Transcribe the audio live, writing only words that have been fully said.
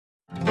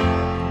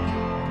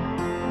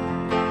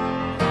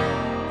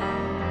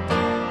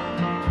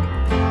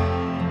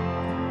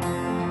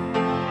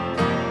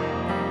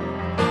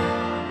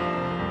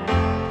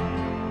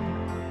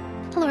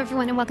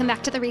everyone, and welcome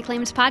back to the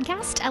Reclaimed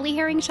podcast. Ellie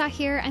Herringshaw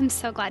here. I'm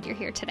so glad you're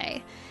here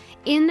today.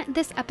 In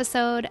this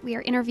episode, we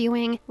are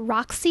interviewing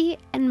Roxy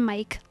and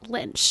Mike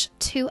Lynch,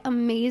 two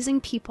amazing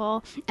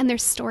people, and their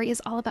story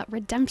is all about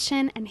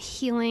redemption and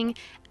healing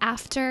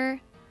after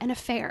an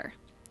affair.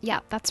 Yeah,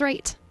 that's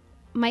right.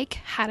 Mike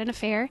had an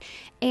affair,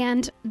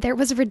 and there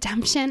was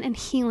redemption and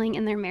healing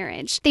in their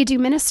marriage. They do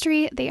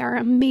ministry. They are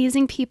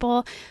amazing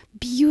people,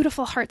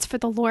 beautiful hearts for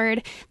the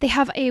Lord. They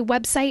have a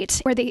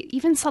website where they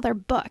even sell their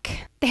book.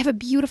 They have a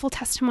beautiful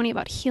testimony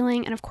about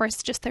healing and, of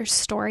course, just their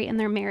story in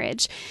their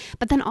marriage,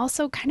 but then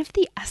also kind of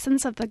the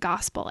essence of the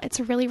gospel. It's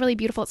really, really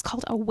beautiful. It's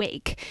called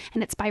Awake,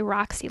 and it's by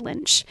Roxy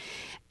Lynch.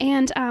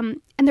 And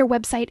their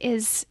website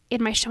is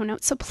in my show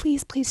notes, so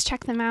please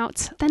check them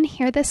out. Then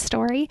hear this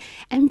story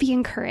and be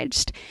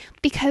encouraged,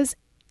 because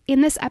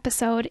in this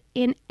episode,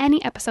 in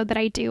any episode that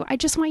I do, I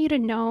just want you to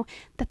know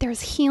that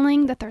there's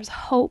healing, that there's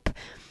hope.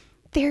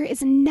 There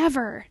is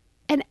never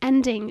an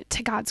ending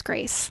to God's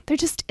grace. There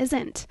just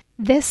isn't.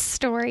 This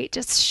story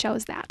just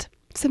shows that.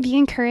 So be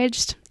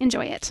encouraged.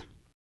 Enjoy it.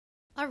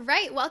 All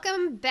right,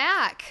 welcome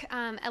back.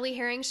 Ellie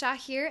Herringshaw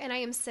here, and I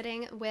am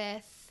sitting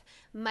with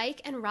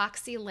Mike and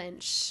Roxy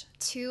Lynch,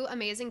 two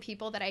amazing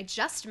people that I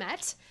just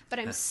met, but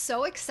I'm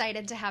so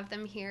excited to have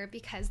them here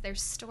because their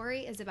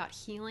story is about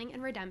healing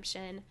and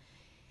redemption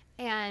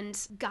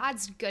and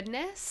God's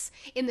goodness.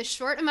 In the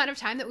short amount of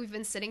time that we've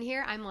been sitting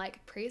here, I'm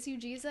like, praise you,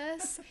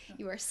 Jesus.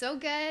 You are so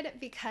good,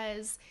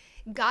 because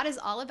God is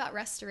all about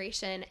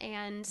restoration.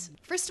 And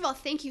first of all,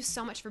 thank you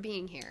so much for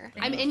being here.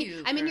 I'm in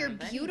your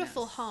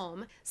beautiful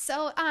home.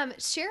 So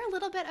share a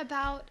little bit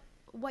about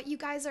what you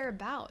guys are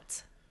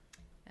about.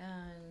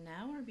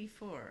 Now or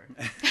before?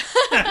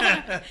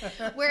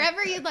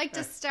 Wherever you'd like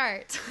to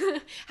start.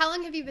 How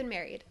long have you been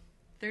married?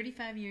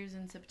 35 years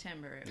in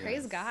September.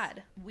 Praise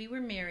God. We were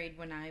married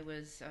when I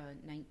was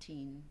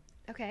 19.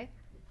 Okay.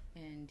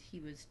 And he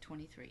was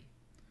 23.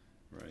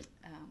 Right.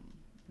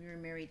 We were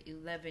married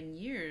 11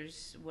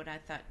 years, what I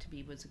thought to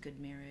be was a good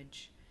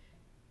marriage.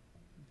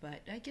 But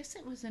I guess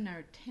it was in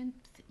our 10th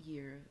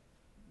year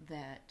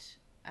that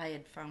I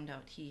had found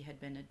out he had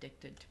been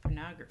addicted to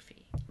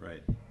pornography.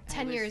 Right.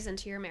 10 years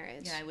into your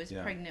marriage. Yeah, I was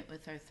pregnant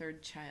with our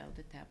third child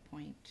at that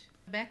point.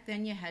 Back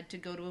then you had to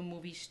go to a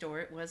movie store.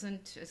 It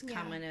wasn't as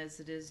common as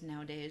it is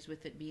nowadays,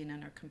 with it being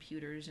on our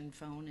computers and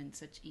phone and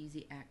such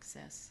easy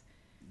access.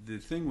 The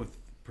thing with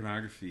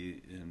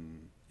pornography,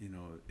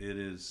 it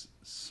is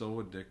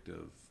so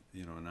addictive,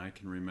 and I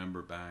can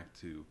remember back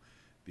to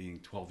being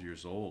 12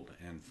 years old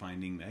and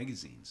finding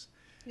magazines.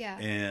 Yeah.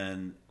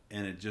 And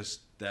it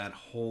just, that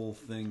whole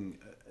thing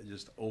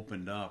just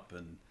opened up,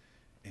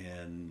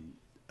 and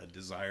a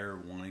desire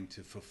wanting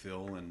to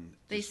fulfill, and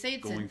they say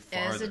it's going as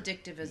farther,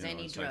 addictive as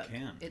any drug.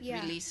 It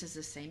Yeah. releases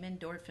the same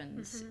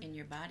endorphins in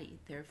your body.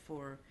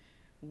 Therefore,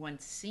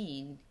 once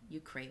seen, you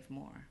crave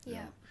more.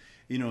 Yeah.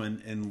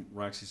 And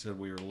Roxy said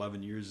we were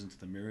 11 years into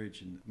the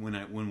marriage, and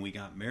when we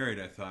got married,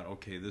 I thought,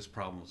 okay, this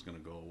problem is going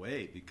to go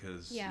away,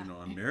 because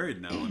I'm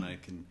married now and I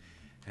can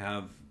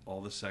have all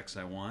the sex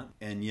I want.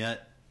 And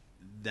yet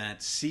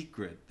that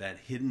secret, that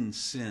hidden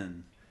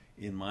sin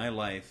in my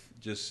life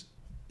just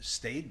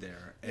stayed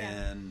there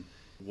and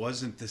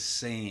wasn't the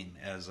same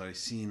as I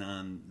seen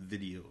on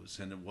videos,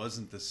 and it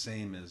wasn't the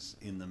same as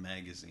in the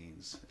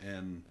magazines.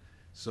 And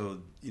so,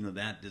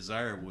 that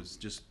desire was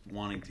just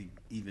wanting to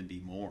even be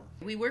more.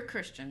 We were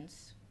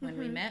Christians when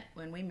we met,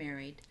 when we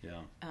married. Yeah.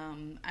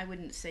 I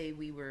wouldn't say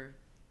we were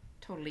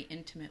totally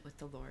intimate with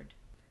the Lord,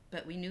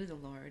 but we knew the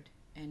Lord,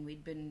 and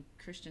we'd been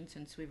Christians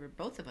since we were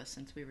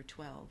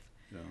 12.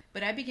 Yeah.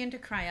 But I began to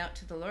cry out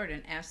to the Lord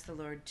and ask the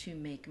Lord to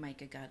make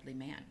Mike a godly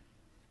man.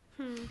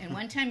 And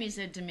one time he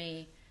said to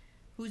me,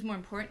 who's more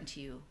important to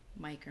you,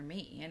 Mike or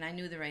me? And I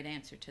knew the right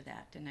answer to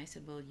that. And I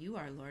said, well, you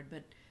are, Lord.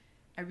 But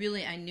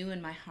I knew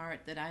in my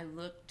heart that I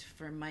looked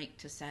for Mike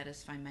to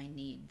satisfy my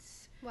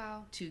needs.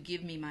 Wow. To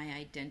give me my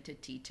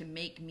identity, to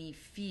make me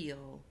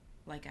feel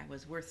like I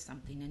was worth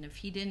something. And if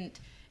he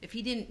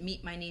didn't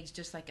meet my needs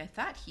just like I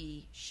thought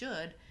he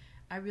should,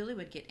 I really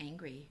would get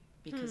angry,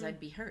 because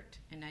I'd be hurt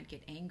and I'd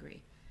get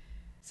angry.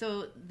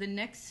 So the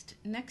next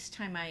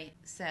time I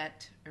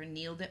sat or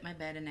kneeled at my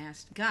bed and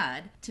asked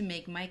God to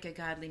make Mike a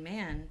godly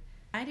man,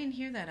 I didn't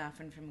hear that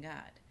often from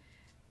God.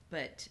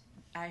 But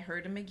I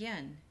heard him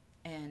again,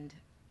 and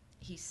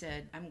he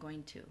said, I'm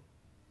going to,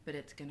 but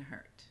it's going to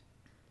hurt.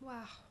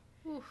 Wow.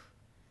 Oof.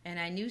 And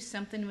I knew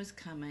something was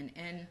coming.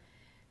 And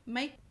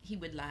Mike, he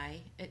would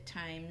lie at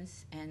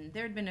times, and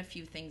there had been a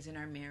few things in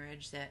our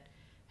marriage that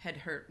had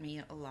hurt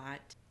me a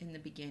lot in the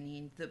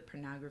beginning, the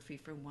pornography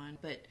for one.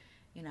 But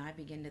I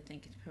began to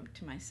think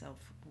to myself,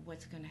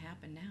 what's going to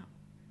happen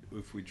now?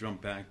 If we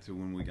jump back to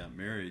when we got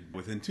married,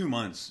 within 2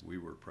 months, we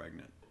were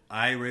pregnant.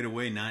 I, right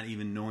away, not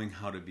even knowing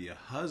how to be a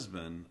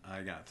husband,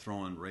 I got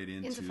thrown right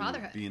into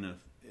fatherhood.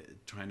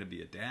 Trying to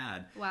be a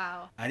dad.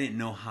 Wow. I didn't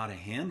know how to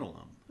handle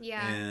them.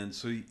 Yeah. And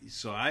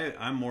so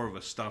I'm more of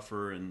a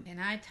stuffer. And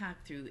I talk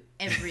through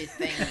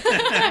everything.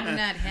 I'm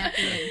not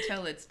happy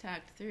until it's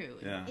talked through.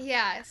 Yeah.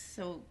 Yeah.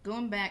 So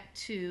going back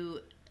to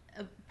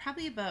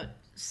probably about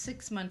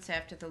 6 months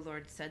after the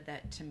Lord said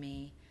that to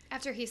me,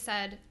 After he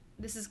said,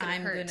 this is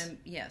going to hurt.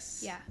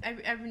 Yes. Yeah.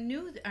 I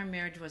knew that our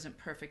marriage wasn't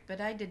perfect, but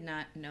I did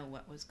not know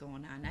what was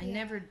going on. I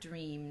never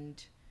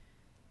dreamed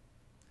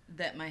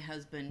that my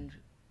husband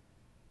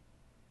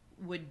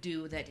would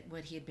do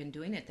what he had been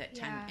doing at that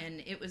time. Yeah.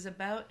 And it was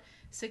about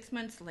 6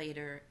 months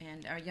later,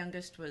 and our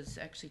youngest was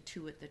actually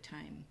 2 at the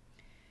time.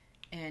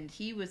 And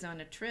he was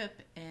on a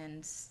trip,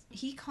 and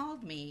he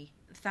called me,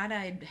 thought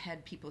I'd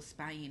had people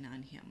spying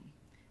on him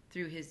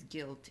through his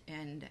guilt.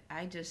 And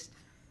I just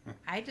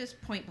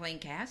point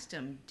blank asked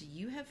him, do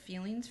you have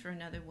feelings for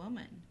another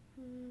woman?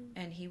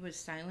 And he was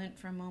silent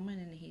for a moment,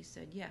 and he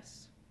said,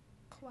 yes.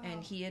 Wow.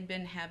 And he had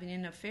been having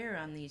an affair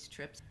on these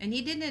trips. And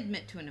he didn't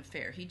admit to an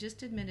affair. He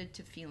just admitted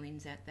to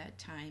feelings at that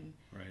time.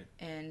 Right.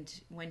 And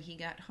when he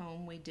got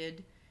home,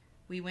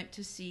 we went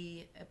to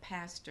see a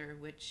pastor,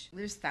 which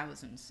there's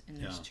thousands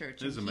in this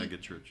church. It's a mega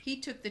church. He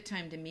took the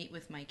time to meet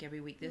with Mike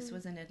every week. This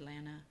was in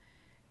Atlanta.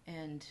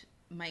 And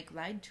Mike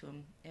lied to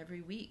him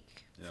every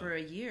week for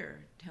a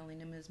year, telling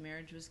him his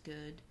marriage was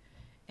good.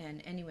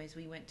 And anyways,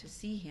 we went to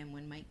see him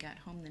when Mike got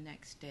home the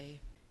next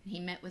day. He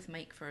met with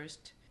Mike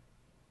first.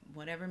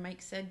 Whatever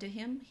Mike said to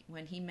him,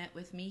 when he met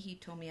with me, he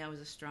told me I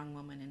was a strong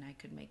woman and I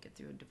could make it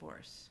through a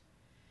divorce.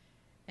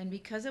 And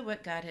because of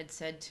what God had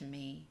said to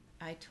me,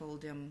 I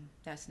told him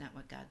that's not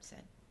what God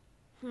said.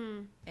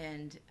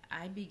 And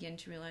I began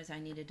to realize I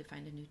needed to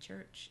find a new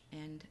church.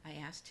 And I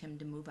asked him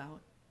to move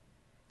out.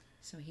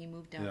 So he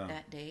moved out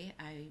that day.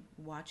 I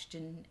watched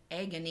in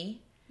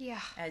agony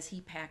as he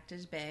packed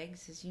his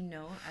bags. As you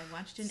know, I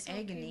watched in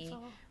agony,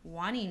 painful.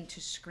 Wanting to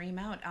scream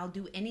out, I'll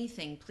do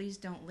anything, please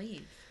don't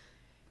leave.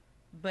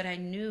 But I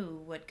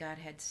knew what God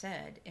had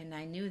said, and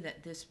I knew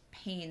that this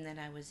pain that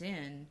I was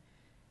in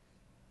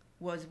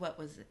was what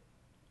was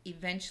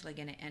eventually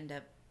going to end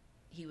up,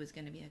 he was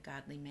going to be a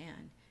godly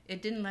man.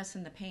 It didn't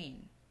lessen the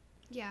pain.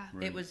 Yeah.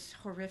 Right. It was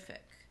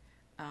horrific.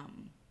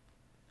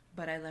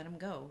 But I let him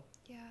go,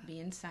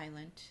 being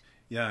silent.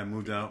 Yeah, I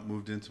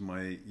moved into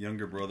my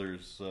younger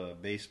brother's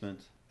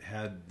basement,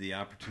 had the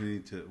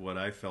opportunity to, what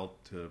I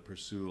felt, to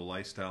pursue a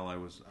lifestyle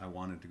I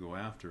wanted to go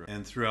after.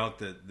 And throughout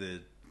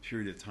the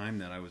period of time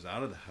that I was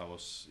out of the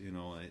house,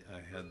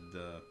 I had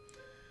the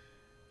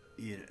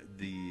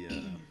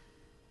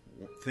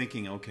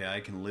thinking, okay, I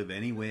can live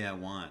any way I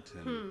want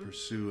and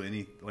pursue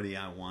anybody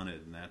I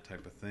wanted and that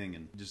type of thing,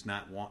 and just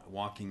not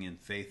walking in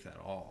faith at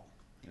all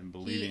and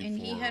believing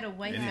he had a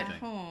wife anything. at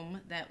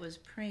home that was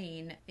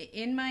praying.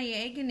 In my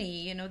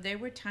agony, there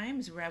were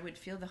times where I would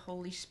feel the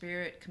Holy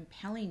Spirit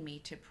compelling me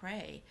to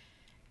pray,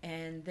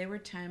 and there were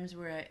times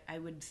where I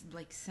would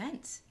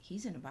sense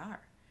he's in a bar.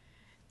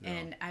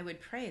 And I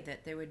would pray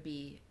that there would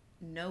be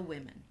no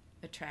women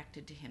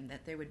attracted to him,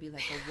 that there would be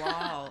like a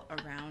wall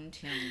around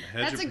him.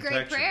 That's a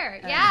great prayer.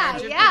 A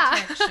hedge of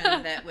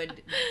protection that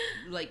would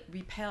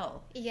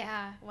repel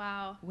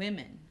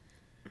women.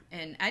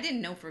 And I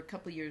didn't know for a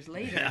couple of years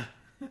later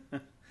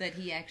that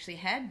he actually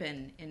had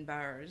been in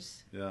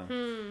bars. Yeah.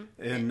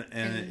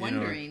 And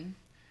wondering.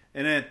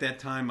 And at that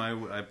time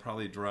I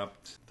probably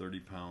dropped 30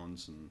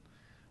 pounds and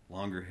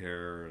longer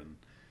hair and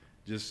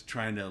just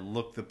trying to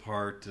look the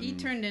part. And, he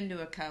turned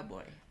into a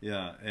cowboy.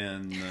 Yeah,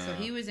 and so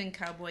he was in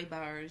cowboy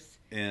bars.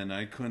 And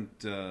I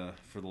couldn't,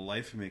 for the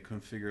life of me,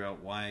 figure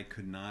out why I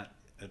could not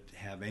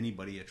have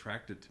anybody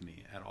attracted to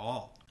me at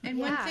all. And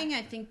one thing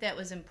I think that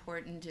was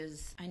important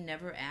is I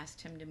never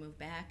asked him to move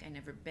back. I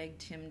never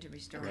begged him to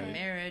restore our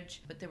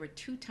marriage. But there were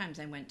 2 times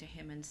I went to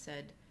him and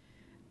said,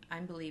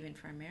 I'm believing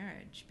for a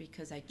marriage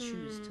because I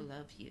choose to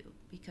love you,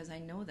 because I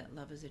know that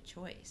love is a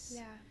choice.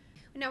 Yeah.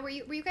 Now, were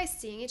you guys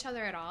seeing each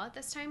other at all at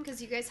this time?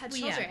 Because you guys had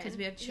children. Yeah, because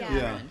we had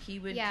children. He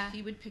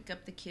would pick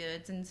up the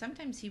kids, and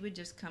sometimes he would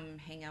just come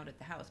hang out at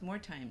the house. More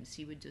times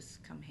he would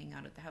just come hang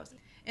out at the house.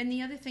 And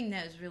the other thing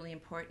that is really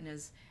important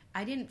is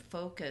I didn't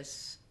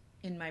focus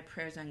in my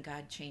prayers on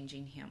God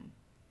changing him,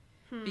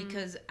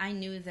 because I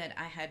knew that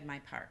I had my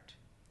part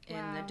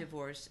in the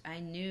divorce. I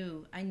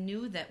knew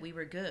that we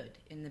were good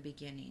in the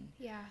beginning.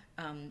 Yeah.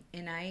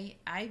 And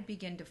I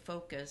began to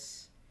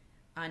focus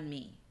on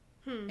me.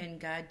 And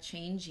God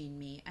changing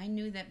me. I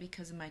knew that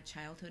because of my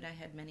childhood I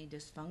had many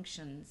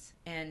dysfunctions.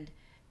 And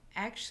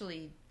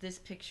actually this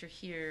picture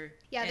here,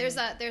 there's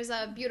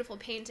a beautiful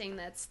painting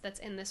that's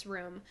in this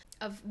room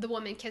of the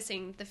woman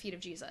kissing the feet of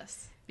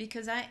Jesus.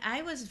 Because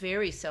I was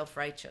very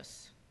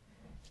self-righteous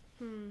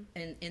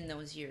in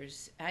those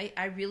years.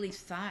 I really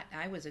thought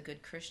I was a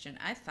good Christian.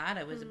 I thought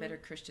I was a better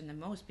Christian than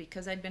most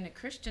because I'd been a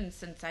Christian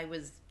since I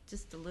was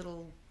just a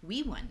little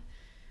wee one.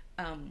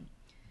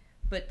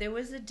 But there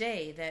was a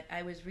day that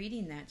I was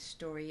reading that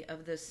story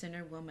of the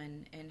sinner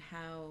woman and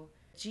how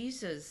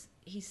Jesus,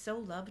 he so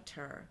loved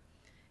her.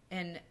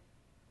 And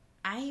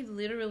I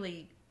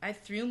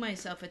threw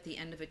myself at the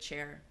end of a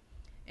chair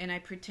and I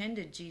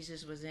pretended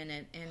Jesus was in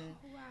it. And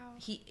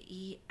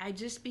I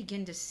just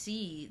began to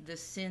see the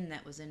sin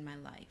that was in my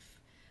life.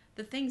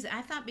 The things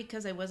I thought,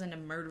 because I wasn't a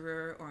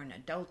murderer or an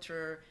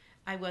adulterer,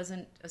 I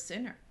wasn't a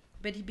sinner.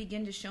 But he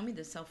began to show me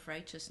the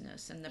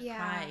self-righteousness and the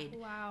pride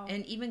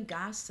and even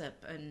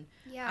gossip and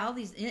all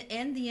these,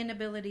 and the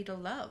inability to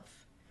love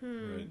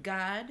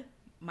God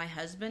my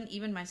husband,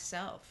 even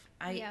myself.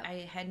 Yep.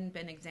 I hadn't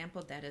been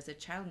exampled that as a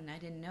child, and I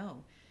didn't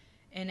know.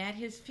 And at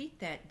his feet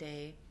that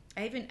day,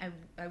 I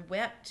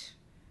wept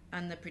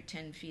on the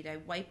pretend feet. I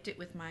wiped it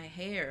with my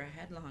hair. I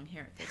had long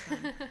hair at the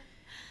time.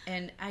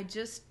 And I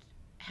just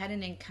had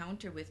an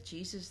encounter with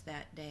Jesus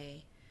that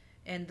day.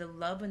 And the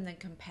love and the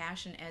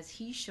compassion as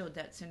he showed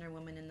that sinner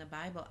woman in the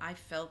Bible, I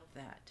felt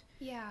that.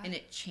 Yeah. And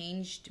it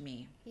changed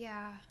me.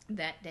 Yeah.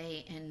 That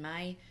day. And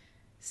my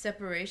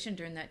separation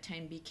during that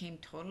time became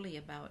totally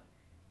about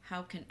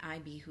how can I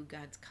be who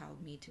God's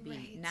called me to be.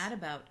 Right. Not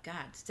about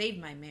God, save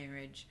my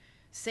marriage,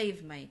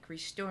 save Mike,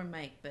 restore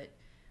Mike, but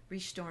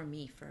restore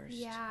me first.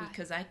 Yeah.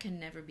 Because I can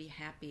never be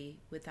happy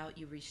without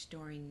you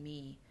restoring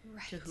me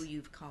Right. to who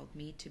you've called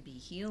me to be.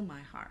 Heal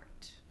my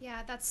heart.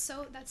 Yeah, that's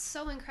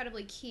so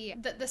incredibly key.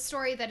 The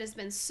story that has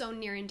been so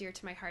near and dear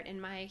to my heart in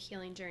my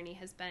healing journey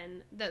has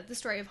been the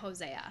story of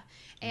Hosea.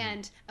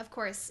 And of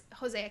course,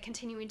 Hosea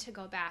continuing to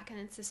go back, and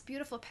it's this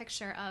beautiful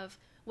picture of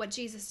what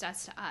Jesus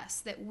does to us,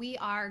 that we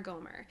are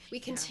Gomer. We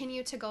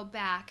continue to go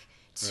back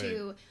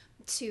to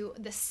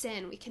the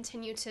sin. We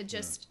continue to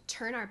just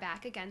turn our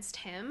back against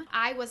him.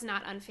 I was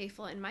not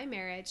unfaithful in my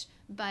marriage,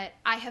 but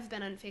I have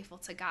been unfaithful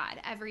to God.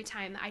 Every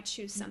time I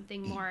choose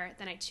something more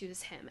than I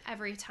choose him.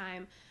 Every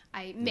time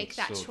I make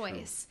that so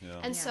choice. true.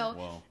 Yeah. And so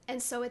Wow.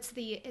 and so it's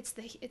the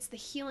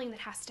healing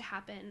that has to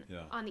happen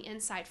on the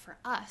inside for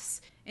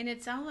us. And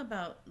it's all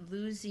about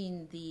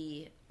losing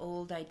the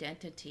old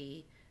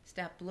identity.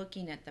 Stop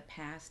looking at the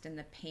past and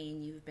the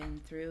pain you've been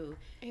through.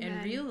 Amen.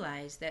 And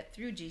realize that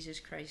through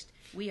Jesus Christ,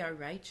 we are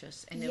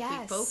righteous. And if we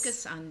Yes.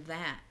 focus on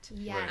that,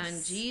 Yes.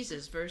 on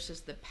Jesus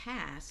versus the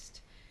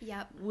past,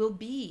 Yep.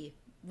 we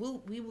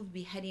will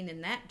be heading in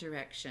that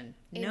direction,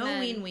 Amen.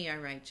 knowing we are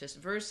righteous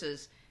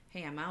versus,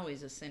 hey, I'm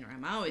always a sinner.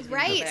 I'm always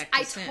going to go Right. back to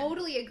I sin.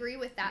 totally agree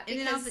with that. And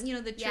Because,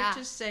 the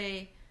churches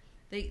say,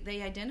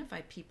 they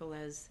identify people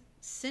as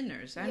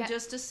sinners. I'm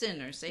just a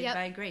sinner saved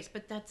by grace,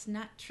 but that's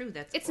not true.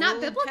 That's it's Old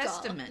not biblical.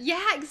 Testament.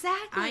 Yeah,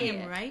 exactly. I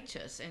am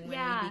righteous, and when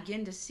we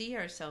begin to see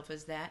ourselves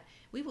as that,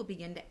 we will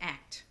begin to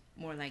act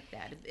more like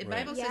that. The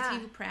Bible says he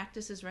who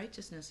practices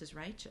righteousness is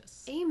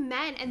righteous.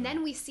 Amen. And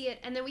then we see it,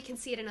 and then we can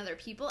see it in other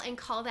people and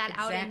call that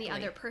out in the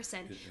other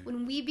person.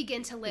 When we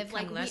begin to live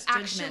Become like we less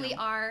actually judgmental.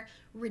 are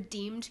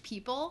redeemed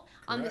people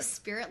on the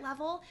spirit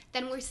level,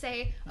 then we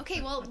say,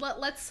 okay, well,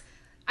 let's.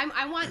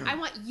 I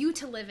want you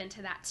to live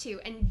into that too,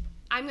 and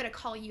I'm going to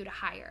call you to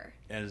higher.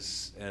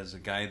 As a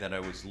guy that I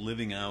was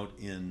living out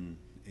in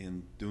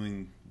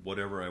doing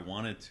whatever I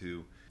wanted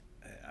to,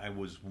 I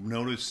was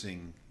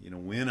noticing,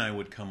 when I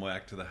would come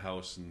back to the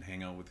house and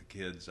hang out with the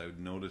kids, I would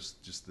notice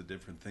just the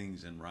different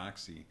things in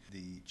Roxy,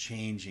 the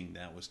changing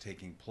that was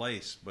taking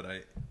place. But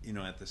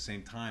at the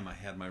same time, I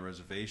had my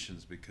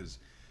reservations because,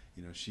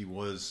 she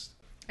was.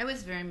 I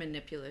was very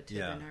manipulative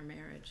in our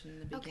marriage in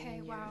the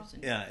beginning years.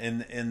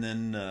 And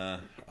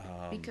then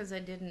because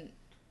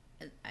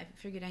I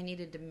figured I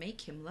needed to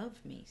make him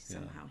love me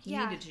somehow. He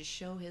needed to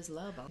show his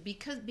love.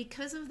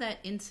 Because of that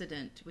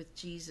incident with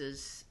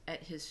Jesus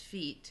at his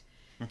feet,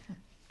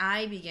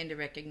 I began to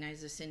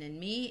recognize the sin in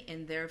me,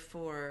 and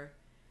therefore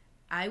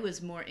I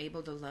was more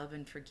able to love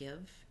and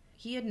forgive.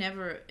 He had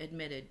never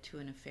admitted to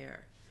an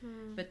affair,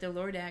 but the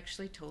Lord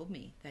actually told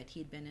me that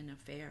he'd been in an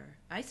affair.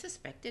 I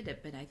suspected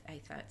it, but I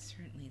thought,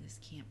 certainly this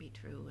can't be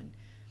true. And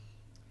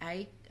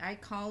I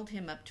called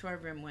him up to our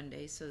room one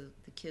day so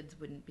the kids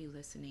wouldn't be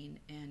listening,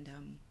 and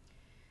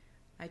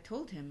I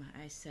told him,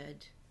 I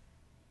said,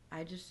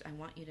 I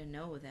want you to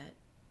know that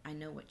I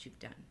know what you've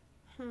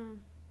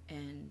done.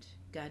 And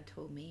God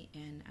told me,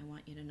 and I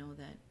want you to know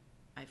that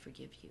I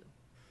forgive you.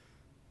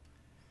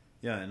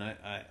 Yeah, and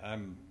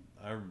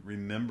I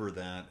remember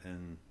that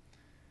and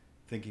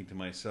thinking to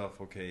myself,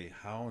 okay,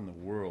 how in the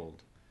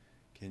world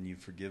can you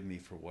forgive me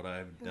for what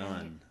I've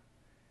done?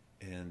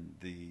 And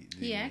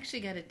he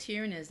actually got a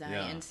tear in his eye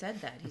and said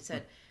that. He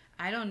said,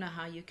 I don't know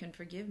how you can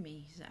forgive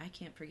me. He said, I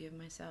can't forgive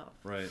myself.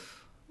 Right.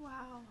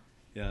 Wow.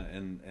 Yeah,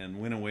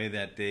 and went away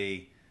that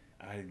day.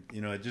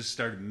 It just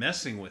started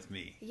messing with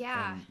me.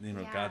 Yeah.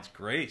 And, God's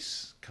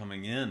grace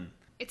coming in.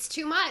 It's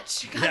too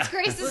much. God's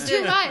grace is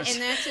too much.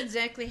 And that's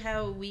exactly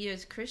how we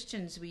as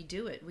Christians, we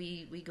do it.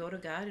 We go to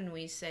God and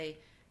we say,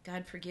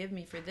 God, forgive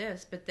me for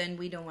this, but then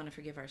we don't want to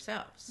forgive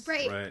ourselves.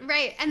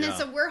 Right. And then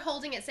so we're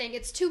holding it saying,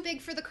 it's too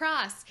big for the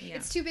cross. Yeah.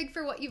 It's too big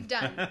for what you've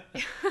done.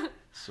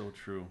 So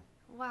true.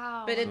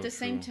 Wow. But at the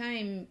same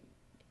time,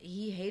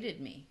 he hated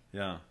me.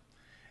 Yeah.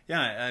 Yeah,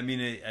 I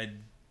mean, I'd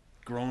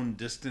grown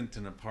distant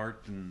and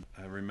apart, and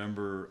I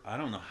remember, I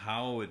don't know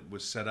how it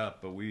was set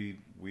up, but we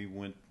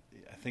went,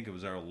 I think it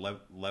was our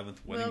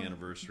 11th wedding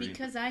anniversary.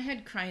 Because I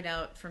had cried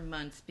out for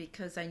months,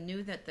 because I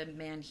knew that the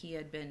man he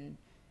had been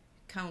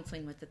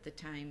counseling with at the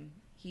time,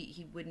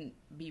 he wouldn't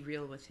be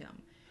real with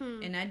him.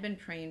 And I'd been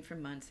praying for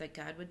months that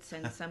God would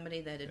send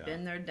somebody that had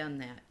been there, done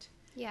that,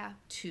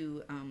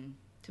 to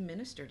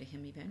minister to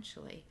him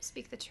eventually.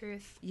 Speak the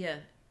truth.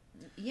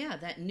 Yeah,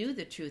 that knew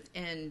the truth.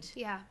 And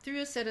through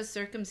a set of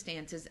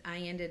circumstances, I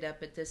ended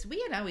up at this.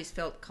 We had always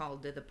felt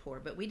called to the poor,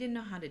 but we didn't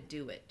know how to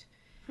do it.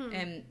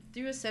 And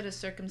through a set of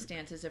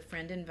circumstances, a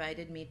friend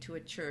invited me to a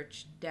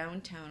church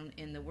downtown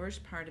in the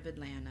worst part of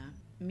Atlanta.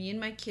 Me and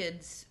my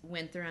kids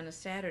went there on a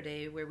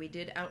Saturday where we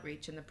did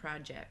outreach in the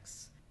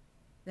projects.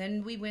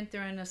 Then we went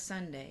there on a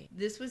Sunday.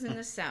 This was in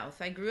the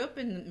South. I grew up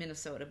in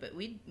Minnesota, but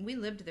we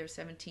lived there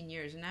 17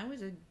 years, and I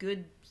was a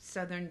good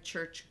Southern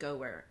church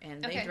goer,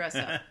 and they dress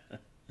up.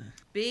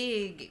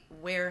 Big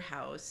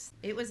warehouse.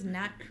 It was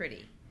not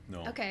pretty.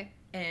 No. Okay.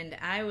 And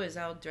I was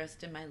all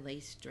dressed in my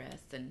lace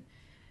dress. And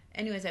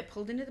anyways, I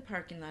pulled into the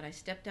parking lot. I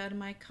stepped out of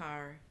my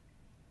car,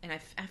 and I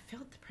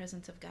felt the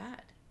presence of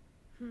God.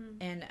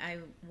 And I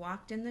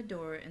walked in the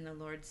door, and the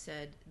Lord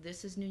said,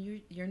 "This is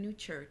your new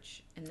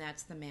church, and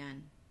that's the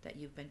man that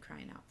you've been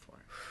crying out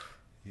for."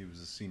 He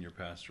was the senior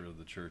pastor of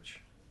the church,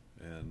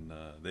 and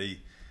they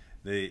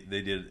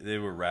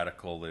were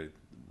radical. They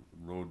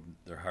rode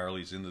their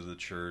Harleys into the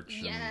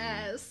church,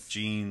 and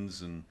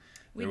jeans, and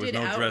we there was did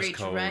no dress outreach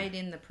code. right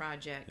in the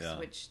projects,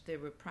 which there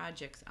were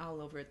projects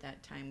all over at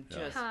that time.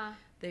 Just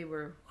they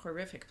were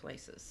horrific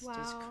places,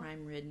 just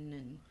crime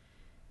ridden,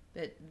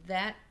 but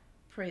that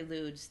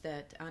preludes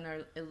that on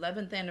our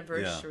 11th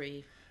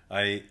anniversary.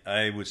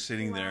 I was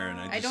sitting there, and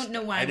I don't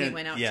know why we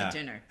went out to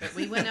dinner, but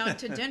we went out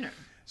to dinner.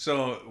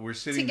 So we're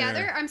sitting together.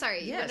 There. I'm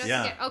sorry. Yes.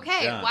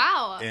 Okay. Yeah.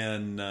 Wow.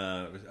 And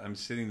I'm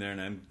sitting there,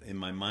 and in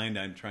my mind,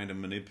 I'm trying to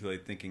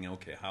manipulate, thinking,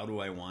 okay, how do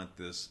I want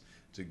this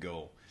to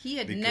go? He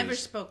had never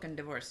spoken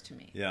divorce to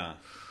me. Yeah,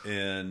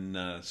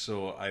 and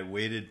so I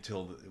waited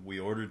till we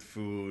ordered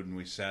food, and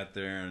we sat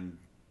there and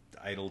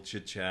idle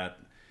chit chat,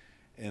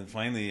 and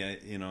finally,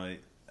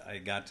 I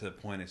got to the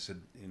point. I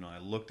said, I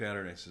looked at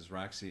her and I says,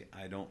 "Roxy,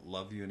 I don't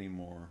love you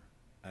anymore.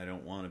 I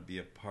don't want to be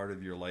a part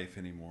of your life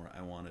anymore.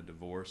 I want a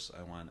divorce.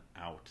 I want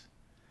out.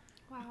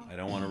 Wow. I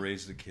don't want to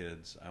raise the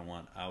kids. I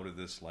want out of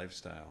this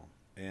lifestyle."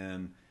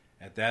 And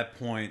at that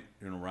point,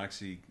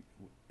 Roxy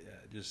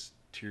just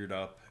teared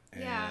up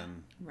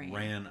and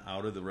ran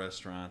out of the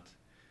restaurant.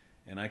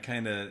 And I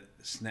kind of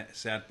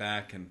sat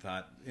back and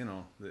thought,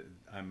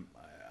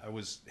 I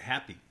was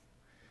happy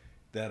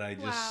that I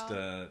just,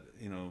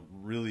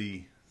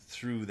 really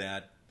threw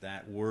that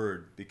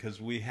word, because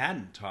we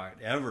hadn't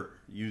ever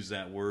used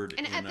that word.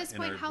 And at this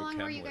point, how long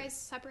were you vocabulary. guys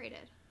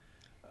separated?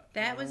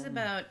 That was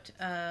about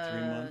 3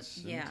 months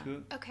into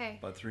it. Okay.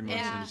 About 3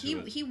 months into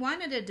it. He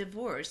wanted a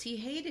divorce. He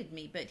hated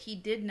me, but he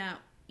did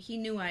not. He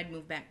knew I'd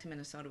moved back to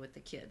Minnesota with the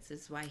kids.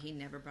 That's why he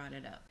never brought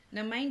it up.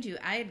 Now, mind you,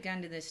 I had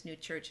gone to this new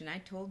church, and I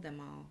told them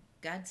all,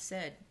 God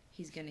said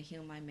he's going to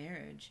heal my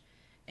marriage.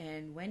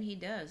 And when he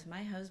does,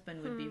 my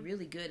husband would be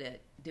really good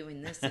at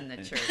doing this in the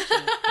church.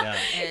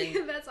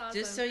 And that's awesome.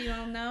 Just so you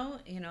all know,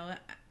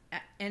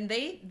 and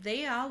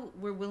they all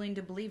were willing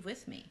to believe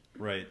with me.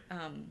 Right.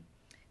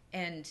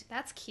 And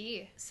that's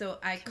key. So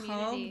I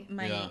called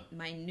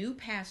my new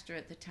pastor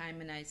at the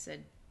time, and I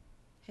said,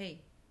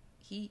 "Hey,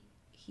 he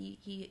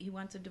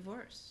wants a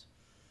divorce.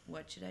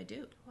 What should I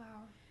do?"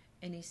 Wow.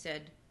 And he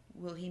said,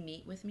 "Will he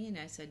meet with me?" And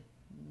I said,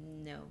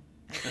 "No."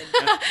 I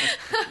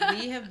said,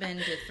 "We have been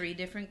to 3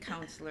 different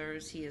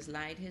counselors. He has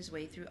lied his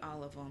way through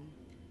all of them.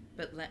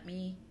 But let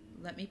me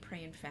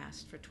pray and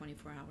fast for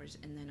 24 hours,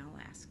 and then I'll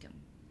ask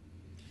him."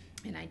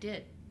 And I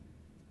did.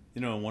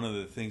 One of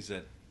the things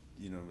that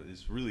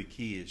is really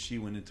key is she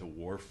went into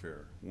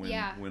warfare.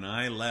 When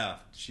I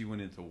left, she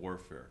went into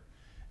warfare,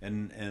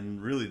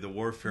 and really the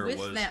warfare was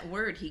with that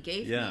word he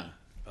gave me.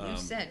 You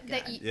said,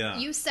 God.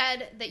 You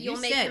said that you'll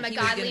make him a he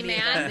godly was gonna be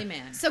a godly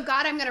man. So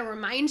God, I'm going to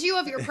remind you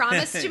of your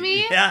promise to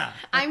me.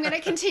 I'm going to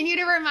continue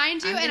to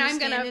remind you, and I'm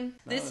going to...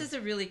 This is a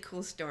really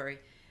cool story,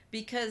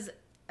 because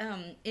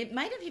it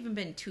might have even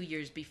been 2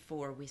 years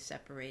before we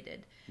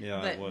separated. Yeah,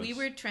 but it was. We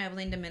were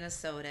traveling to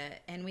Minnesota,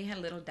 and we had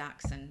a little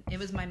dachshund. It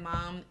was my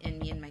mom and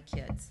me and my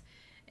kids.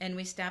 And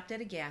we stopped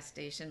at a gas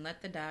station,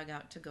 let the dog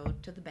out to go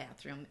to the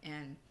bathroom,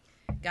 and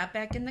got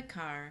back in the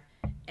car.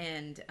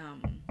 And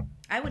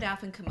I would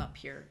often come up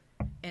here,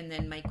 and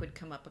then Mike would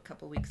come up a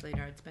couple weeks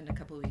later. I'd spend a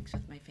couple weeks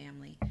with my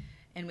family.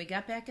 And we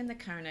got back in the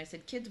car, and I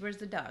said, "Kids, where's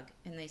the dog?"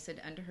 And they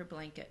said, "Under her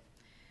blanket."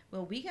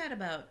 Well, we got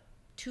about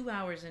 2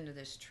 hours into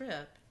this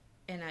trip,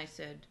 and I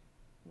said,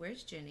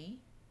 "Where's Jenny?"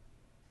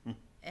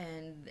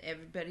 And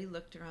everybody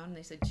looked around, and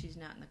they said, "She's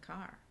not in the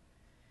car."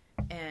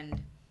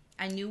 And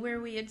I knew where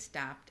we had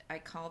stopped. I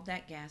called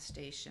that gas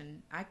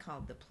station. I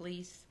called the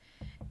police.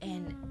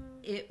 And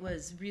it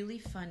was really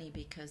funny,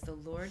 because the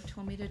Lord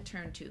told me to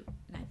turn to,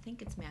 and I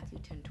think it's Matthew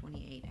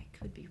 10:28. I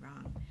could be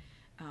wrong.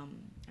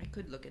 I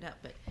could look it up,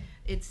 but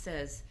it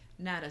says,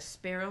 "Not a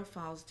sparrow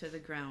falls to the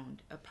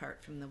ground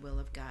apart from the will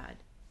of God."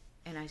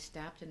 And I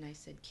stopped and I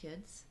said,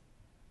 "Kids,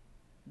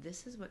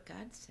 this is what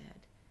God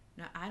said.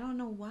 Now, I don't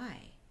know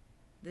why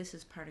this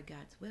is part of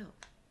God's will,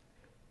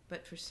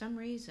 but for some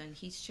reason,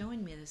 he's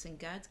showing me this, and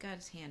God's got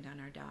his hand on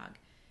our dog.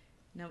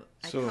 No,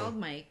 I called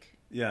Mike.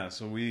 Yeah,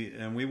 so we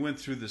went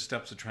through the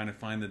steps of trying to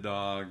find the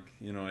dog,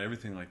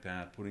 everything like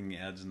that, putting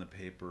ads in the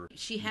paper.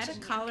 She had a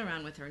collar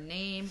on with her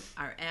name,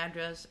 our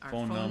address, our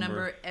phone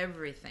number,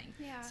 everything.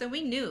 Yeah. So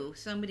we knew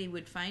somebody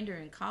would find her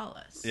and call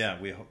us. Yeah,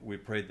 we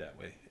prayed that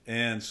way.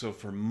 And so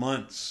for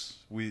months,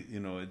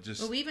 it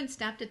just... Well, we even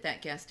stopped at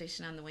that gas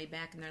station on the way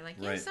back, and they're like,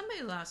 yeah,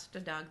 somebody lost a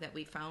dog that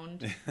we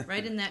found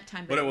right in that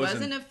time. But it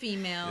wasn't a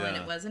female, and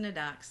it wasn't a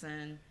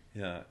dachshund.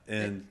 Yeah,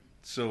 and...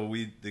 So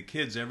the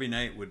kids every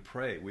night would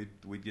pray.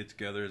 We'd get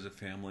together as a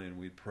family and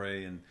we'd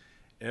pray. And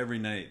every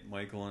night,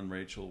 Michael and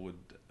Rachel would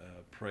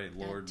pray,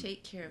 Lord,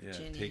 take care of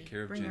Ginny. Take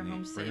care of Bring Ginny.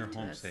 Bring her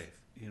home safe.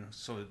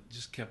 So it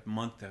just kept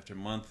month after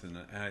month, and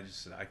I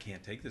just said, I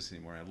can't take this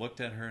anymore. I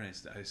looked at her and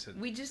I said,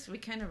 we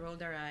kind of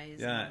rolled our eyes.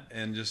 Yeah,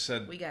 and just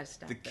said, we got to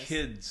stop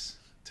this.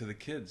 To the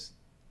kids,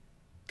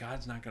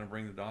 God's not going to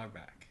bring the dog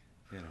back.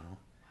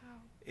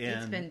 And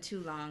it's been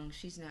too long.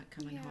 She's not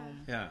coming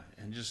home. Yeah,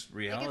 and just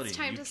reality. It's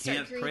time to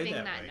start grieving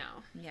that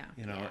now. Yeah.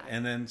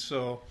 And then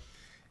so,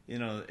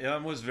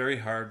 it was very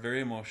hard, very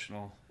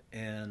emotional.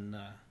 And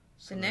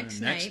so the next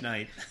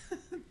night,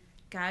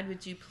 God,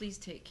 would you please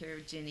take care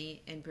of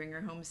Ginny and bring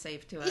her home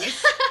safe to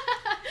us?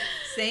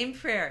 Same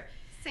prayer.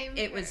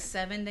 It was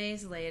 7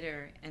 days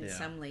later, and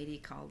some lady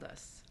called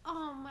us.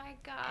 Oh my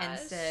gosh. And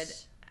said,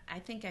 I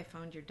think I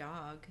found your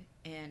dog,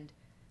 and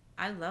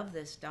I love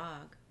this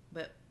dog,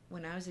 but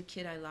when I was a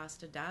kid, I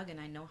lost a dog, and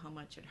I know how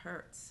much it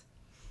hurts.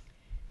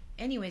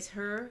 Anyways,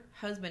 her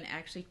husband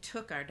actually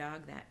took our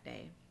dog that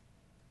day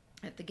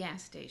at the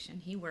gas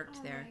station. He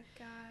worked there. Oh,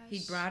 my gosh.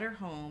 He brought her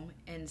home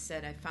and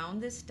said, I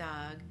found this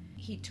dog.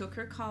 He took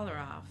her collar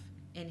off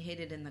and hid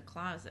it in the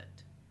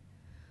closet.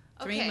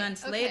 3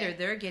 months later,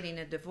 they're getting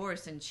a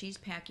divorce, and she's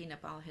packing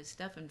up all his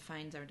stuff and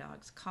finds our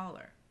dog's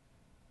collar.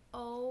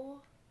 Oh,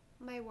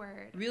 my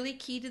word. Really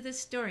key to this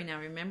story. Now,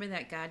 remember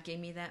that God gave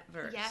me that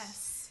verse.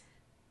 Yes.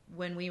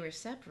 When we were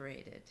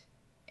separated,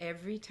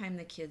 every time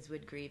the kids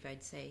would grieve,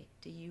 I'd say,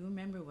 do you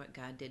remember what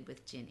God did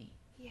with Ginny?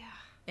 Yeah.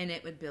 And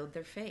it would build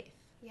their faith.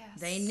 Yes.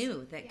 They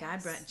knew that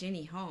God brought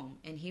Ginny home,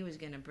 and he was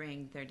going to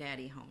bring their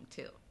daddy home,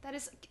 too.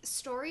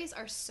 Stories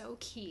are so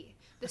key.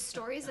 The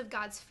stories of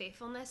God's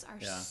faithfulness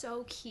are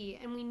so key,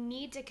 and we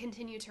need to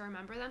continue to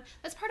remember them.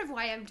 That's part of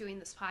why I'm doing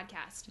this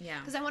podcast. Yeah.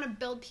 Because I want to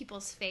build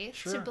people's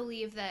faith to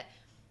believe that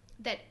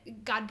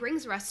God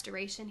brings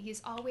restoration.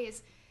 He's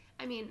always...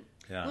 We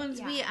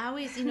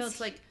always, it's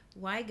like,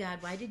 why, God,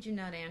 why did you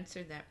not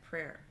answer that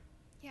prayer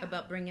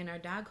about bringing our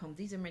dog home?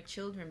 These are my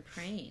children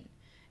praying.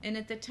 And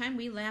at the time,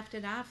 we laughed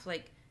it off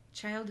like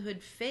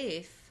childhood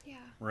faith. Yeah.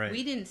 Right.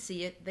 We didn't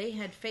see it. They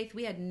had faith.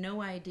 We had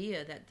no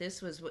idea that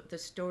this was what the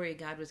story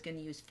God was going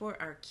to use for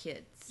our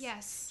kids.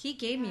 Yes. He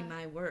gave me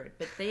my word,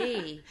 but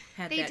they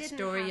had that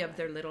story of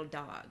their little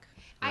dog.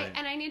 Right.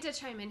 I need to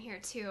chime in here,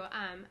 too.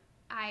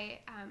 I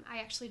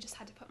actually just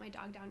had to put my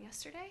dog down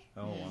yesterday.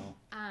 Oh, wow.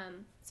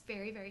 It's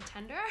very, very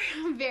tender.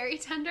 Very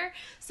tender.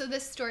 So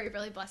this story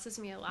really blesses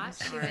me a lot.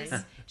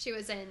 She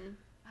was in,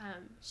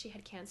 she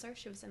had cancer.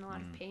 She was in a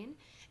lot of pain.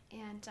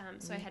 And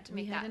so I had to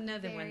make that. We had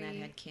another one that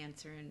had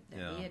cancer and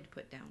that we had to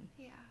put down.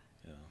 Yeah.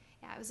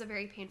 Yeah, it was a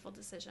very painful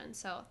decision.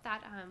 So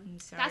that I'm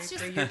sorry that's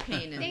just for your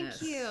pain in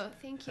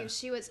Thank you.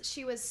 She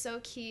was so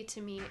key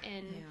to me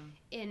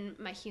in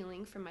my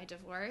healing from my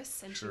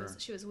divorce, and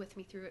she was with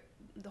me through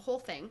the whole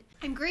thing.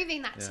 I'm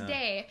grieving that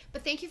today,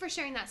 but thank you for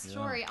sharing that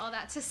story. All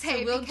that to say,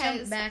 so we'll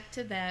jump back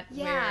to that.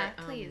 Yeah,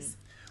 please.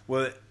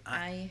 Well,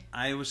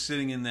 I was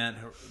sitting in that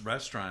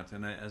restaurant,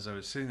 and as I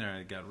was sitting there,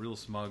 I got real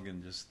smug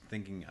and just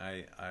thinking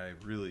I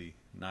really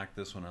knocked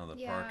this one out of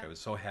the park. I was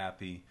so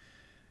happy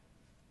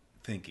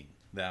thinking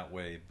that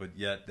way, but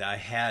yet I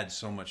had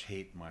so much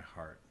hate in my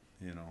heart,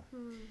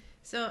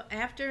 So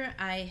after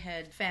I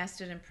had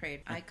fasted and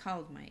prayed, I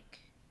called Mike,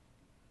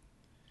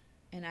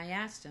 and I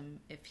asked him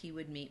if he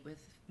would meet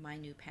with my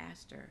new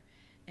pastor,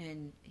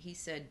 and he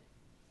said,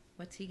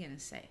 what's he going to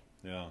say?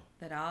 Yeah.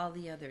 That all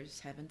the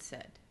others haven't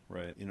said.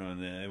 Right.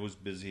 And I was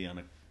busy on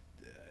a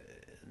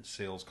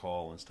sales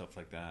call and stuff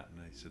like that, and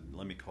I said,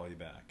 let me call you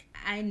back.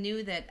 I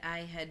knew that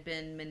I had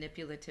been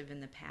manipulative in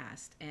the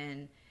past,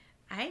 and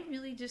I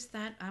really just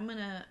thought I'm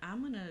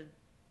gonna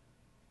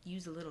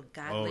use a little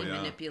godly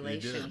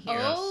manipulation here.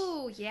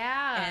 Oh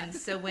yeah. And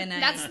so when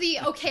that's the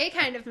okay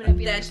kind of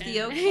manipulation. That's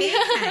the okay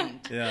kind.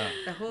 Yeah.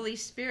 The Holy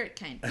Spirit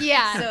kind.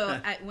 Yeah. So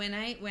when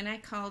I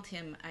called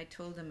him, I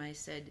told him, I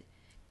said,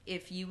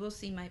 if you will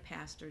see my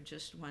pastor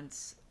just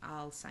once,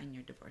 I'll sign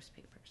your divorce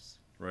papers.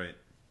 Right.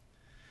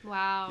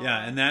 Wow.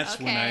 Yeah, and that's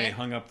when I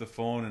hung up the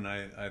phone, and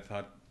I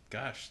thought,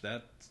 gosh,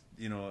 that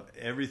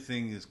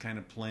everything is kind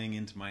of playing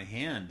into my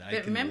hand.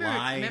 But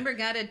remember,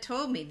 God had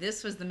told me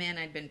this was the man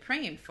I'd been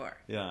praying for.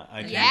 Yeah,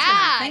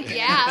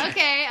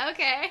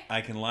 okay.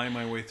 I can lie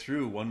my way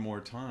through one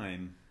more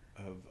time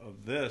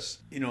of this.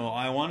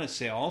 I want to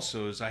say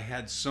also is I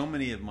had so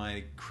many of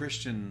my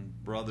Christian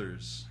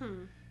brothers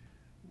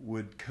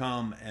would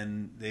come,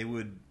 and they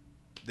would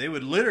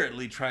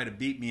literally try to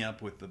beat me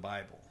up with the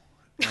Bible.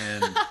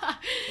 And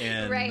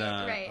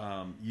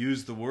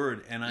use the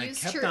word, and I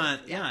kept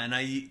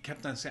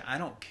on saying, I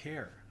don't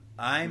care.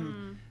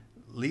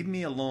 Leave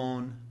me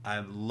alone. I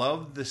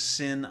love the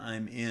sin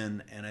I'm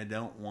in, and I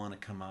don't want to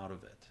come out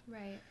of it.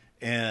 Right.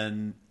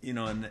 And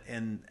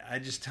and I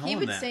just tell him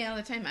that. He would say all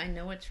the time, "I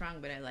know it's wrong,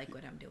 but I like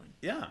what I'm doing."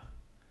 Yeah.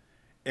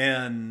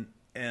 And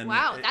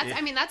wow,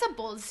 that's a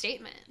bold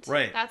statement.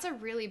 Right. That's a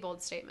really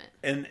bold statement.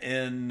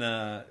 And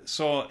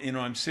so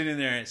I'm sitting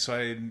there.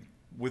 So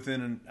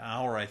within an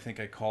hour, I think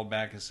I called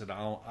back and said,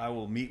 I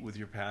will meet with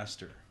your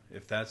pastor.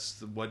 If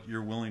that's what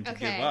you're willing to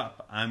give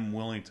up, I'm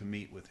willing to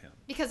meet with him.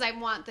 Because I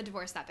want the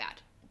divorce that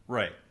bad.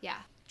 Right. Yeah.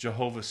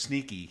 Jehovah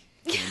Sneaky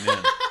came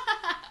in.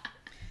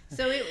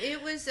 So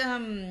it was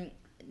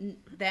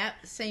that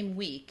same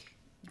week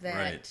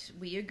that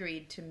we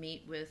agreed to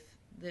meet with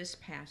this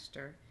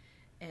pastor,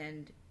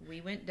 and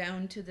we went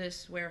down to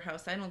this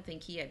warehouse. I don't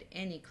think he had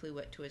any clue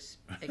what to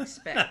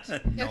expect.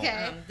 No.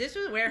 Okay. This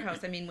was a warehouse.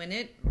 I mean, when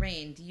it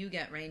rained, you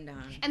got rained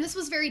on. And this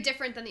was very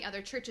different than the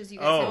other churches you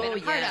guys have been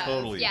a part of.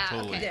 Totally.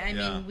 Okay. I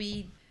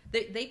mean,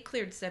 they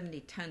cleared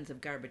 70 tons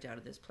of garbage out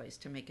of this place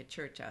to make a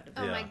church out of it.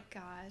 Oh my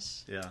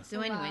gosh. Yeah.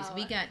 So anyways,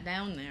 we got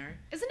down there.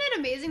 Isn't it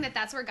amazing that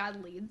that's where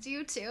God leads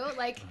you to?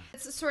 Like,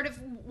 it's sort of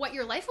what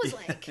your life was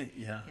like.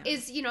 Yeah.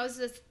 Is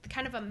this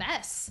kind of a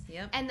mess.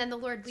 Yep. And then the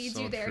Lord leads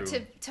So you there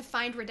true. to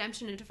find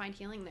redemption and to find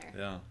healing there.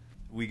 Yeah.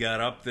 We got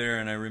up there,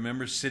 and I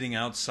remember sitting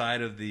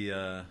outside of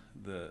the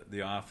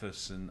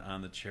office and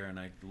on the chair, and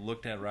I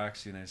looked at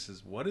Roxy and I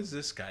says, "What is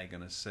this guy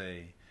going to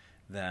say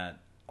that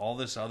all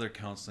this other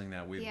counseling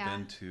that we've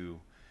been to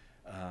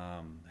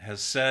has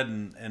said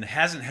and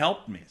hasn't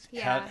helped me?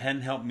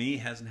 Hadn't helped me,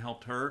 hasn't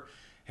helped her,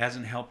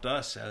 hasn't helped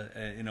us,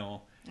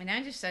 And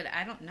I just said,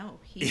 I don't know.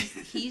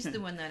 He's the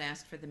one that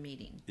asked for the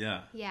meeting.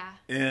 Yeah. Yeah.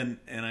 And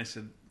I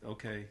said,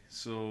 okay.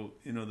 So,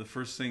 the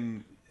first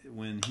thing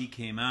when he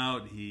came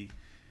out, he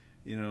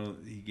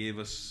gave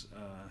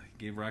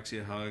Roxy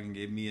a hug and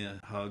gave me a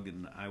hug,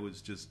 and I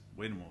was just,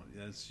 wait a moment,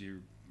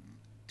 you're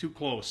too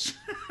close.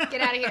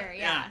 Get out of here,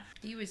 yeah.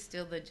 He was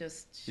still shake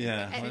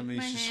let me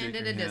my just hand shake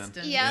at a your hand.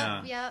 distance.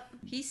 Yep.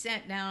 He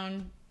sat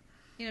down,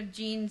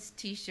 jeans,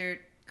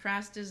 t-shirt,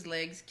 crossed his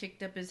legs,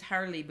 kicked up his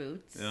Harley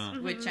boots,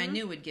 which I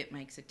knew would get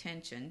Mike's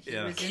attention. He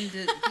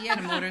had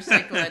a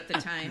motorcycle at the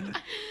time.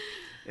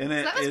 And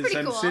so that was pretty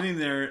I'm cool. sitting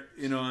there,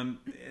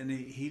 and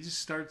he just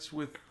starts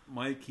with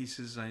Mike. He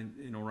says,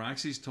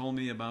 Roxy's told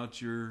me about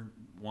your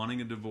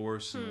wanting a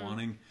divorce and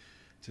wanting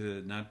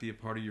to not be a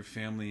part of your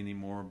family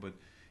anymore, but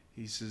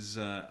he says,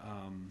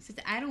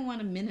 I don't want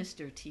to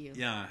minister to you.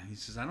 Yeah, he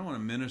says, I don't want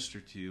to minister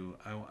to you.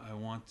 I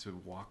want to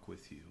walk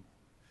with you.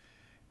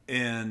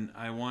 And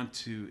I want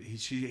to.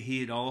 She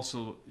had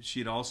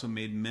also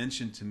made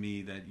mention to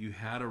me that you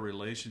had a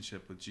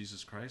relationship with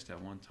Jesus Christ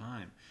at one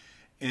time.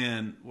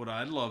 And what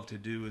I'd love to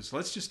do is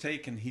let's just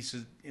take, and he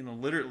said,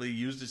 literally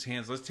used his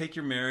hands. Let's take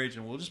your marriage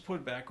and we'll just put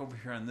it back over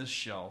here on this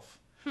shelf.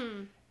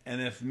 And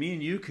if me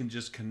and you can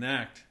just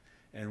connect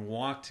and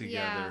walk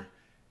together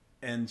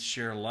and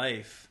share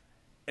life,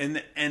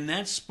 and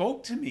that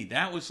spoke to me.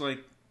 That was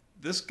like,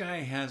 this guy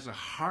has a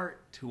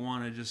heart to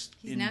want to just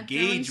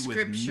engage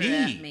with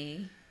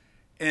me.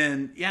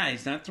 And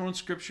he's not throwing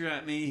scripture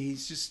at me.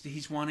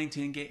 He's wanting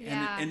to engage.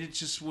 Yeah. And it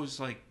just was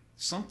like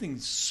something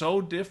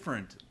so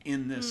different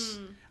in this.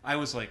 I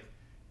was like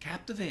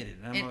captivated.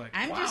 And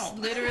I'm wow. just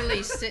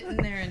literally sitting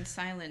there in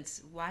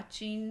silence,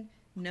 watching,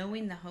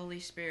 knowing the Holy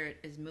Spirit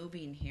is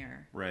moving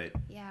here. Right.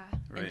 Yeah.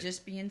 Right. And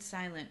just being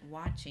silent,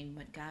 watching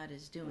what God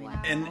is doing.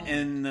 Wow.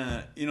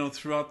 And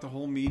throughout the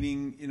whole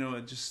meeting,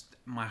 it just,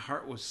 my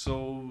heart was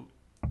so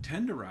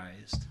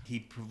tenderized. He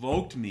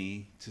provoked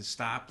me to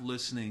stop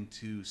listening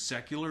to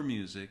secular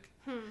music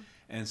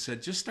and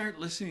said, just start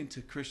listening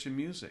to Christian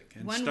music.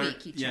 And One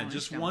week he challenged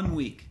just him. 1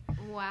 week.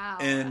 Wow.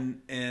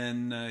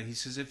 And he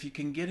says, if you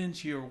can get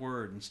into your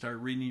word and start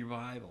reading your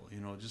Bible,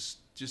 just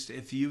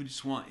if you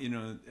just want,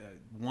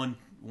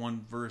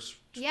 one verse,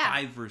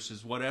 5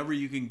 verses, whatever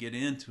you can get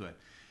into it.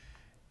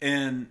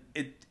 And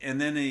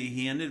then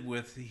he ended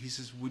with, he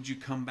says, would you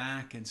come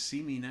back and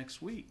see me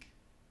next week?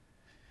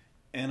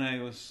 And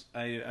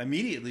I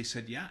immediately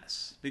said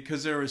yes,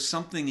 because there was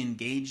something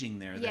engaging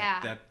there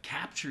that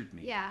captured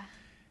me. Yeah.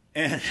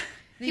 And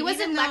he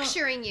wasn't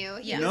lecturing you.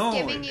 He was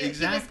giving you.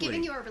 Exactly. He was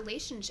giving you a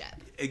relationship.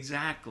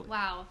 Exactly.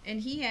 Wow. And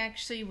he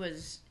actually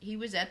was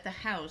at the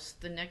house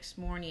the next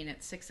morning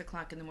at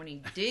 6:00 in the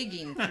morning,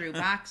 digging through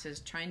boxes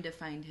trying to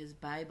find his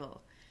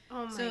Bible.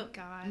 Oh my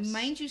gosh.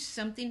 Mind you,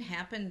 something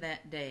happened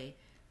that day,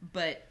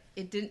 but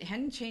it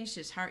hadn't changed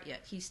his heart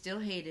yet. He still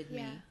hated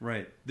me.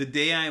 Right. The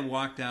day I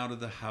walked out of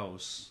the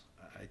house,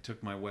 I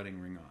took my wedding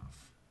ring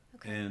off,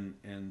 and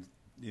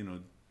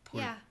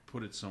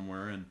put it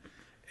somewhere,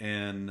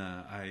 and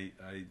I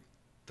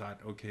thought,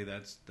 okay,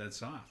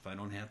 that's off. I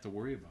don't have to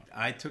worry about it.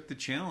 I took the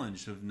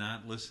challenge of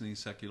not listening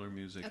to secular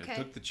music. Okay. I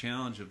took the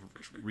challenge of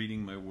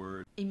reading my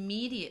word.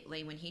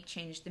 Immediately when he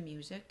changed the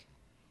music,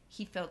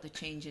 he felt a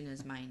change in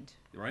his mind.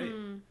 Right.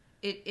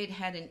 It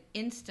had an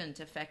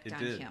instant effect on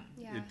him.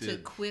 Yeah. It To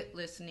did. quit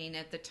listening.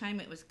 At the time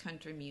it was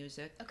country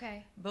music.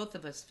 Okay. Both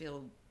of us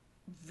feel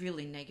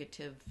really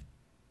negative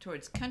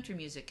towards country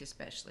music,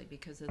 especially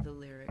because of the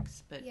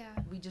lyrics. But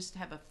we just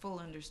have a full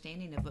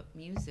understanding of what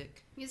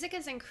music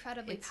is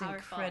incredibly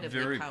powerful.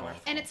 Very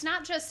powerful. And it's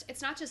not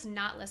just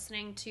not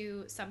listening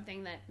to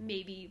something that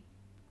maybe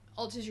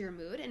alters your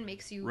mood and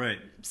makes you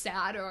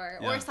sad or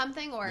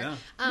something, or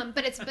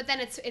but then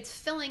it's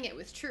filling it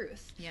with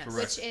truth. Yes.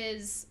 Which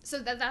is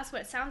that's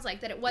what it sounds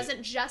like, that it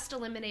wasn't just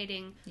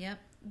eliminating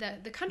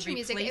the country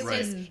music,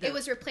 it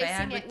was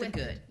replacing it with the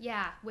good.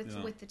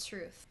 With the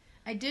truth.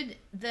 I did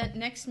the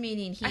next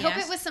meeting. I hope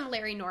it was some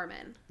Larry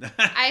Norman.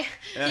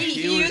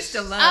 He used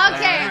to love.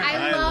 Okay,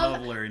 I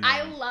love Larry Norman.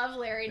 I love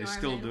Larry Norman.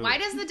 Still do. Why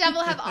does the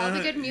devil have all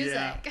the good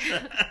music?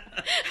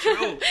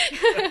 True.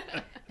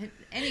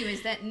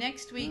 Anyways, that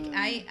next week,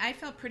 I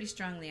felt pretty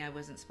strongly I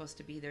wasn't supposed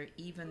to be there,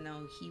 even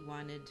though he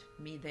wanted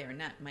me there,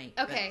 not Mike,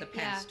 but the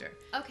pastor.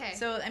 Okay.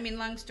 So, I mean,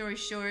 long story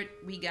short,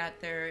 we got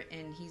there,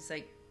 and he's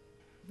like,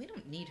 "We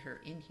don't need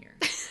her in here,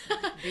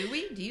 do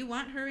we? Do you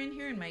want her in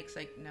here?" And Mike's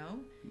like,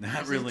 "No,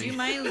 not really. Do you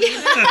mind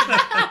leaving?"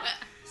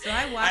 So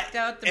I walked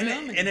out the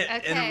room, and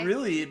it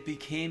really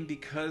became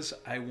because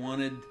I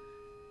wanted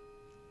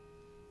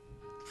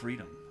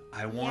freedom.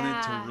 I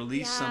wanted to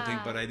release something,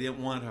 but I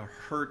didn't want to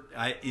hurt.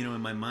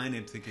 In my mind,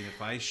 I'm thinking, if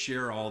I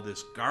share all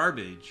this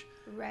garbage,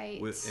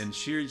 and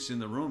she's in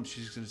the room,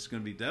 she's just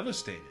going to be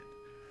devastated.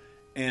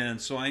 And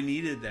so I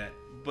needed that,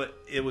 but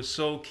it was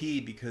so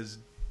key because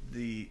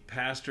the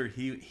pastor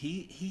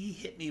he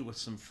hit me with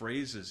some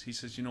phrases. He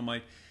says,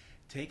 Mike,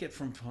 take it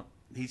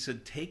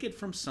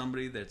from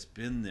somebody that's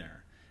been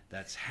there,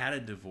 that's had a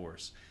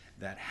divorce,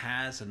 that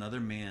has another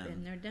man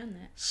been there, done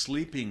that,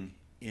 sleeping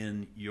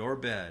in your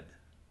bed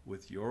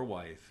with your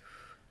wife,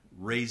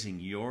 raising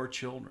your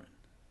children.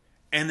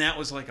 And that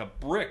was like a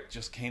brick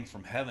just came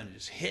from heaven. It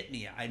just hit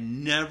me. I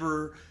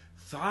never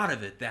thought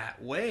of it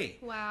that way.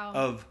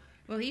 Wow.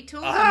 Well, he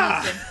told him,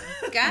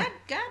 he said,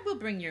 God will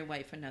bring your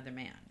wife another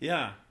man.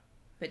 Yeah.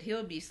 But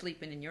he'll be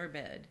sleeping in your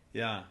bed.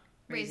 Yeah.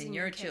 Raising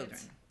your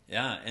children.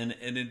 Yeah, and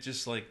it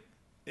just like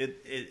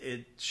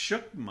it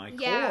shook my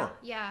core.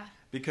 Yeah.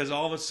 Because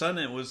all of a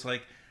sudden it was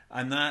like,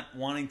 I'm not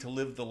wanting to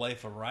live the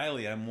life of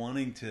Riley. I'm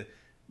wanting to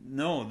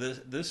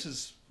this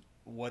is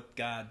what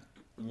God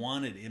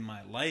wanted in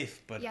my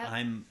life, but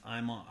I'm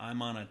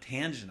on a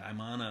tangent.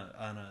 I'm on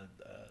a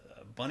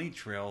bunny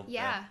trail.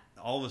 Yeah.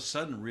 That all of a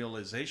sudden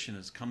realization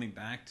is coming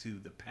back to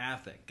the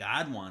path that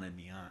God wanted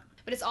me on.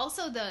 But it's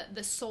also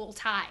the soul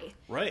tie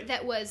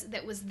that was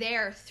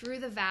there through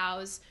the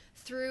vows,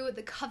 through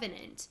the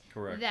covenant.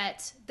 Correct.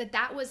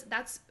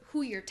 That's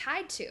who you're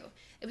tied to.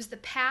 It was the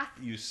path.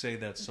 You say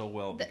that so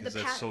well because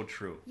that's so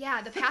true.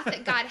 Yeah, the path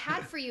that God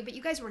had for you, but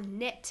you guys were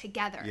knit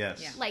together.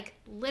 Yes. Yeah. Like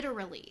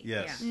literally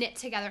knit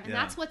together. And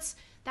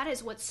that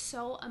is what's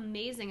so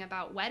amazing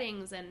about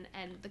weddings and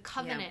the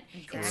covenant.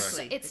 Yeah,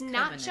 exactly. It's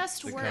not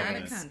just words.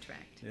 It's not a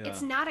contract. Yeah.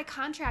 It's not a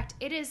contract.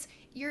 It is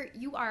you're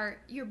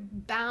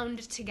bound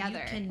together.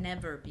 You can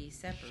never be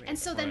separated. And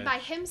so then by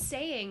him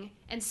saying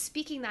and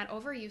speaking that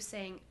over you,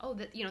 saying, "Oh,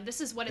 that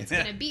this is what it's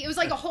going to be." It was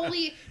like a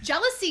holy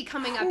jealousy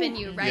coming up in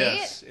you, right?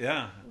 Yes.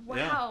 Yeah.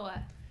 Wow.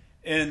 Yeah.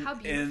 And how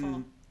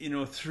beautiful.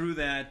 And through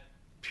that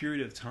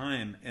period of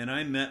time, and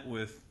I met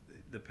with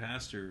the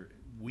pastor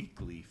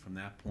weekly from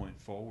that point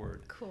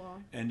forward.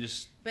 Cool. And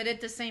but at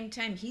the same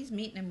time, he's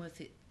meeting him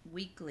with it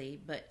weekly.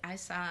 But I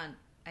saw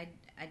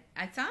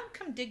him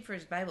come dig for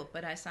his Bible,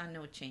 but I saw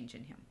no change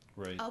in him.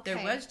 Right. Okay.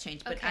 There was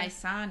change, but I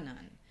saw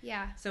none.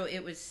 Yeah. So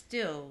it was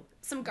still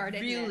some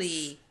guardedness.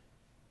 Really,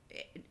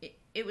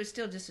 it was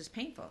still just as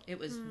painful. It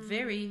was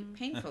very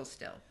painful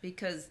still,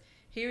 because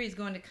here he's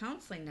going to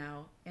counseling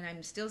now, and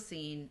I'm still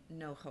seeing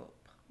no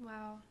hope.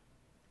 Wow.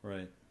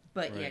 Right.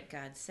 But yet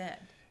God said.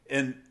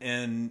 And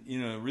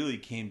it really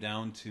came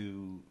down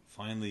to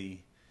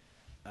finally,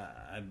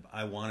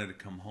 I wanted to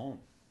come home.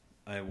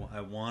 I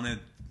wanted,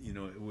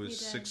 it was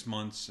 6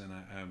 months, and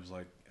I was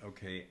like,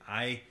 okay,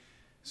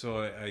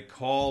 so I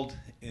called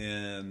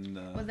and...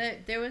 well,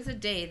 there was a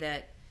day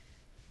that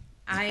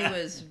I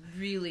was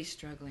really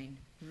struggling,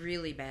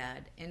 really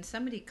bad, and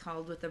somebody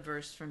called with a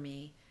verse for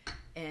me,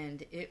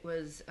 and it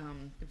was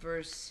the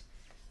verse,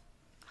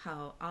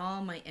 how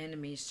all my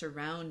enemies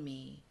surround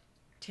me,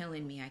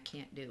 telling me I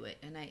can't do it.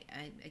 And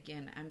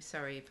I'm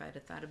sorry, if I'd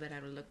have thought of it, I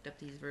would have looked up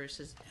these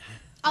verses.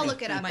 I'll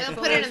look it up. My I'll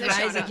put it in the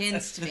show rise notes.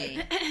 against me.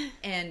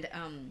 And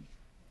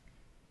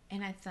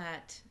I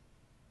thought,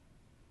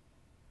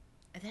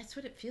 that's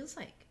what it feels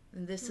like.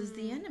 And this is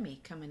the enemy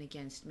coming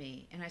against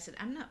me. And I said,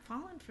 I'm not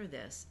falling for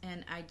this.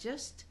 And I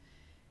just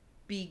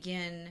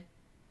begin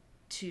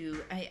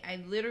to,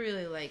 I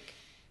literally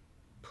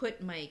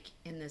put Mike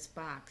in this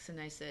box, and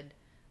I said,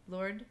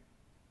 Lord,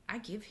 I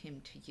give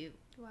him to you.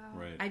 Wow.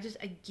 Right. I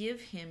give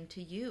him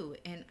to you,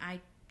 and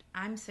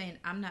I'm saying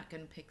I'm not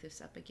going to pick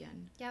this up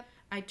again. Yep.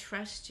 I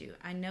trust you.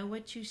 I know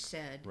what you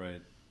said.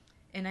 Right.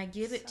 And I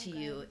give it to good.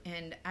 you,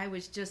 and I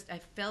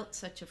felt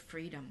such a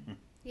freedom.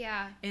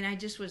 Yeah. And I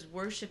just was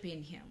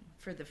worshiping him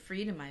for the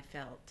freedom I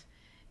felt,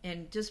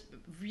 and just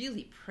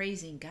really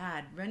praising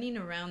God, running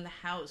around the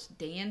house,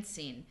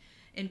 dancing,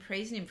 and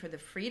praising him for the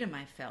freedom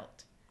I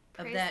felt.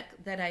 of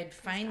that I'd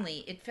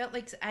finally, it felt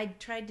like I'd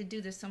tried to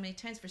do this so many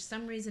times. For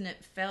some reason,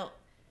 it felt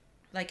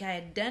like I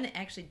had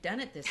actually done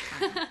it this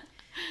time.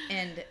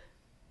 And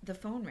the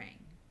phone rang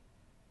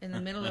in the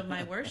middle of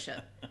my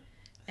worship.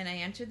 And I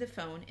answered the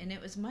phone, and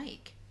it was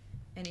Mike.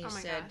 And he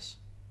said, gosh.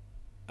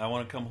 I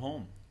want to come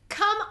home.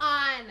 Come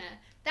on.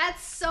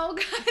 That's so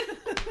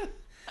good.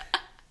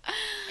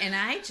 And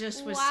I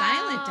just was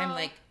silent. I'm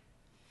like,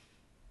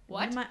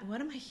 what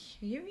am I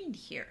hearing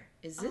here?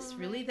 Is this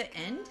really the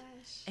end?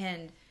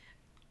 And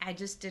I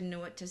just didn't know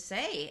what to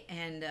say.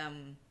 And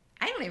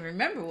I don't even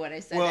remember what I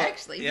said,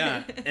 actually.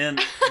 Yeah,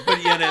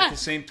 but yet at the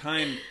same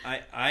time,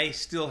 I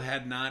still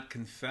had not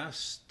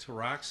confessed to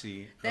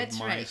Roxy of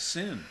my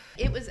sin.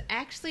 It was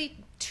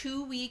actually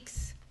 2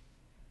 weeks,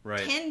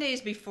 10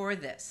 days before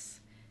this.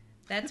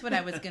 That's what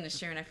I was going to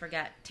share, and I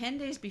forgot. 10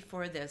 days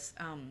before this,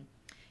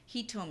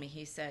 he told me,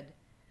 he said,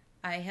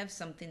 I have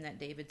something that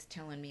David's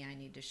telling me I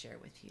need to share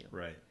with you.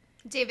 Right.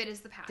 David is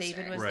the pastor.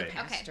 David was the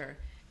pastor.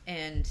 Okay.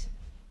 And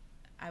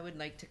I would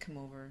like to come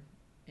over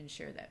and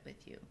share that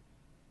with you.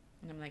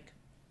 And I'm like,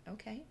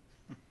 okay.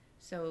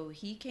 So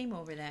he came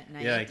over that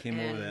night. Yeah, I came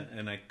over that,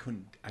 and I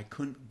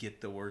couldn't get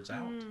the words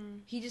out.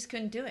 He just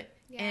couldn't do it.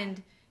 Yeah.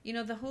 And,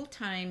 the whole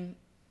time,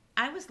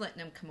 I was letting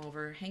him come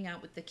over, hang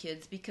out with the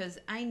kids, because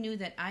I knew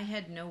that I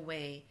had no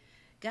way.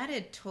 God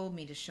had told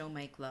me to show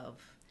Mike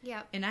love.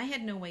 Yeah. And I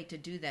had no way to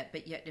do that,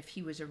 but yet if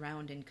he was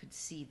around and could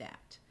see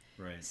that.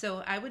 Right.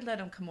 So I would let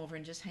him come over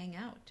and just hang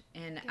out.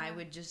 And I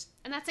would just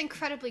And that's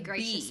incredibly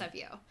gracious of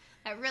you.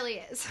 That really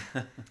is.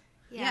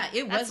 Yeah,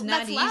 it was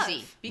not easy.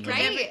 Love, because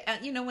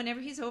whenever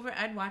he's over,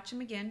 I'd watch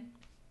him again,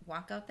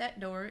 walk out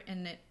that door,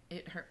 and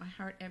it hurt my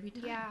heart every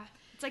time. Yeah.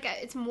 It's like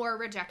it's more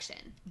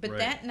rejection. But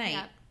that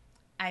night,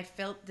 I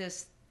felt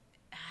this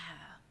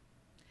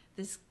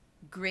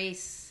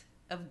grace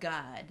of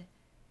God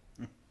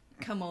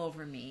come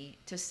over me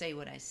to say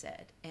what I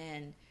said.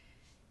 And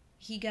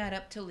he got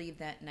up to leave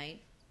that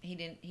night.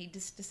 He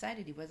just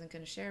decided he wasn't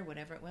going to share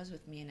whatever it was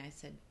with me. And I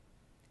said,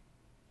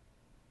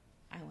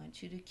 I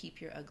want you to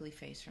keep your ugly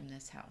face from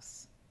this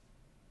house.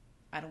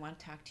 I don't want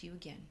to talk to you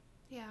again.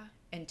 Yeah.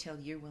 Until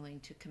you're willing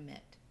to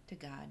commit to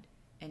God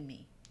and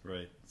me.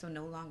 Right. So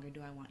no longer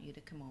do I want you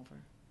to come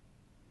over.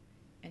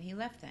 And he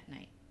left that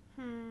night.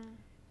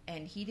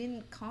 And he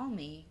didn't call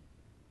me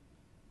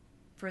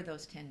for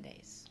those 10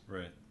 days.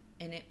 Right.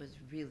 And it was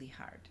really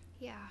hard.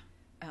 Yeah.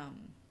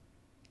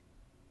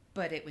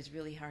 But it was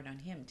really hard on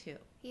him, too.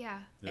 Yeah.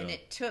 And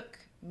it took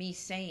me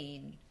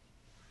saying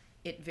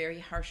it very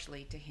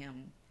harshly to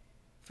him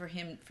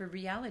for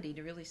reality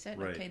to really say,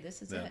 okay,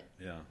 this is it.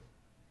 Yeah.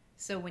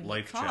 So when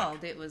he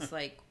called, it was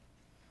like,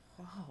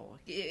 whoa.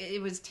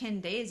 It was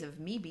 10 days of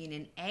me being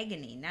in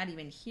agony, not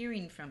even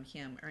hearing from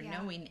him or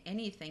knowing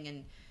anything.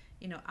 And,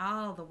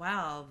 all the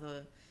while,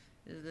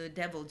 the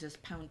devil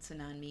just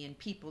pouncing on me and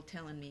people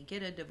telling me,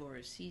 get a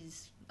divorce.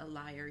 He's a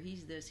liar.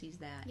 He's this, he's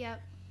that.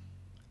 Yep.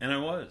 And I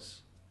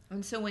was.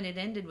 And so when it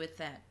ended with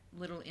that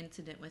little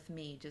incident with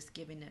me, just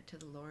giving it to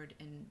the Lord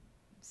and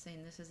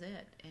saying this is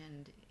it,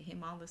 and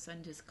him all of a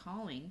sudden just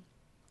calling.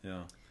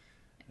 Yeah.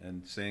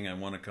 And saying I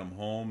want to come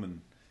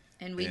home,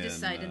 and we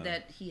decided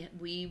that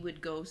we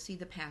would go see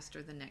the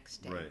pastor the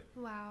next day. Right.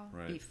 Wow.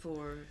 Right.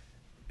 Before.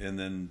 And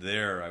then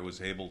there I was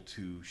able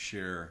to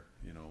share,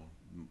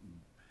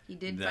 he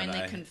did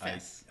finally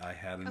confess. I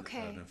had an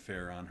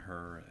affair on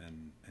her,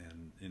 and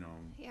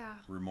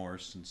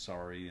remorse and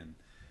sorry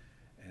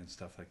and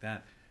stuff like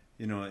that.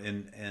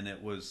 And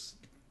it was,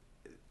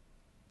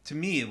 to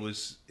me, it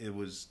was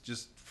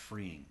just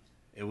freeing.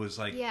 It was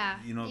like,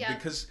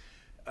 because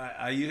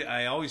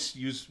I always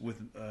use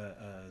with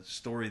a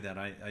story that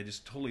I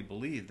just totally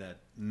believe that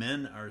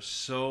men are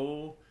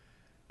so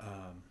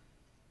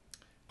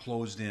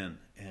closed in,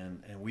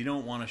 and we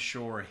don't want to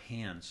show our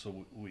hand,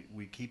 so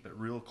we keep it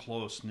real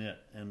close knit.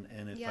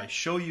 And if I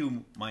show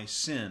you my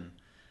sin,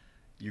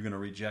 you're going to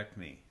reject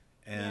me.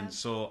 And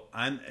so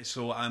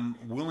I'm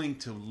willing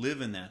to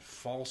live in that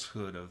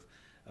falsehood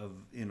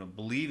of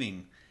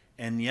believing,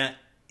 and yet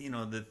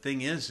the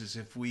thing is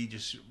if we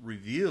just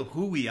reveal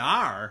who we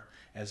are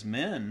as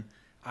men,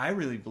 I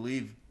really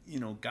believe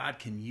God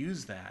can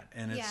use that,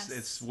 and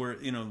it's where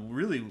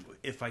really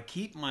if I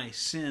keep my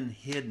sin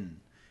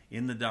hidden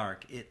in the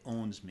dark, it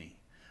owns me.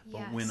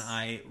 But when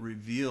I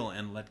reveal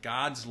and let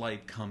God's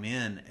light come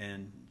in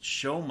and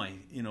show my,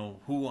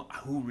 who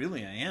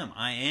really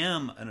I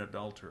am an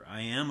adulterer.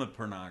 I am a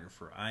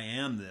pornographer. I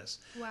am this.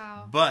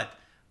 Wow. But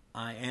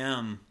I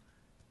am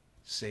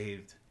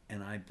saved,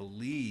 and I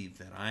believe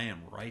that I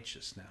am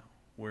righteous now.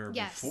 Where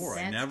before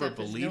I never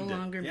believed no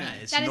longer it. Me. Yeah,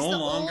 it's no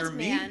longer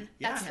me.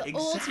 That's the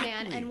old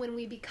man. And when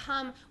we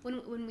become,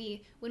 when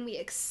we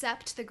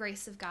accept the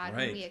grace of God,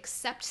 when we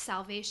accept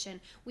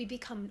salvation, we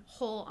become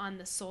whole on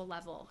the soul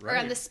level or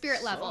on the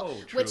spirit level,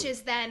 which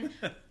is then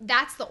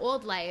that's the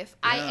old life.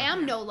 I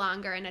am no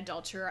longer an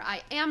adulterer.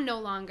 I am no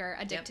longer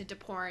addicted to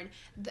porn.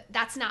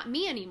 That's not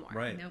me anymore.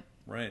 Right. Nope.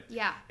 Right.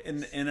 Yeah.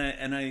 And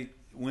I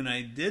when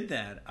I did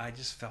that, I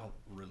just felt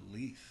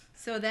relief.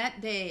 So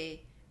that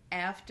day,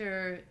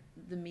 after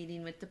the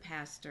meeting with the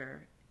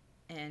pastor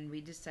and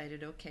we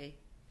decided, okay,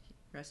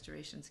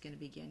 restoration's going to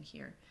begin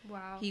here.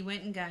 Wow. He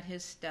went and got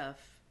his stuff,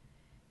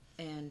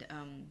 and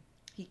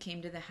he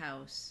came to the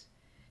house,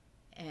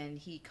 and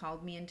he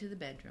called me into the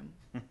bedroom.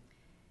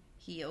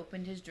 He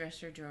opened his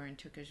dresser drawer and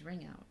took his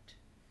ring out.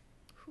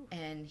 Whew.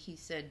 And he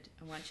said,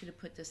 I want you to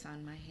put this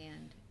on my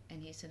hand.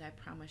 And he said, I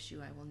promise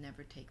you I will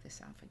never take this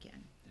off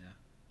again.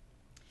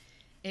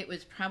 Yeah. It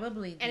was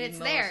probably the and it's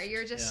most, there.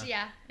 You're just,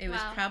 It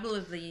was probably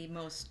the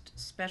most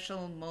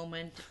special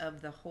moment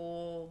of the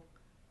whole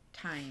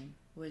time,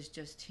 was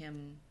just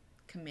him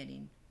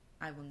committing,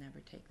 I will never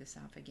take this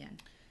off again.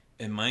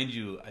 And mind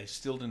you, I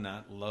still do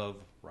not love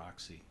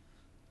Roxy,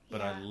 but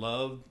I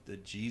loved the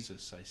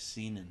Jesus I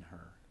seen in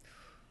her.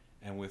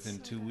 And within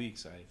 2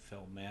 weeks, I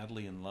fell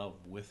madly in love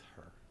with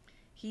her.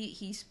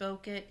 He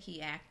spoke it,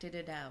 he acted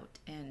it out,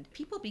 and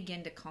people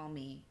began to call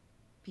me,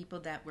 people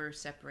that were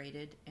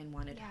separated and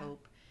wanted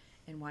hope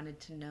and wanted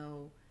to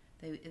know,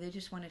 they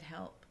just wanted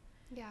help.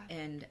 Yeah.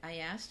 And I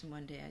asked him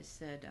one day, I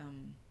said,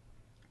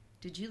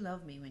 did you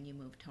love me when you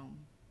moved home?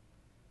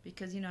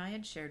 Because, I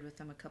had shared with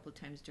him a couple of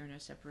times during our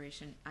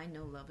separation, I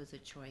know love is a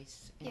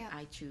choice, and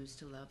I choose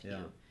to love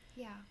you.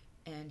 Yeah.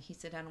 And he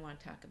said, I don't want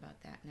to talk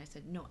about that. And I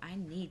said, no, I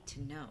need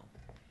to know,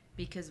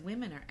 because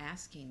women are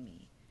asking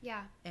me.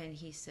 Yeah. And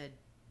he said,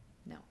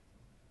 no.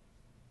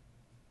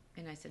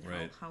 And I said,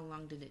 how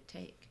long did it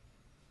take?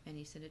 And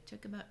he said, it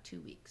took about 2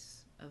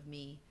 weeks of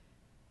me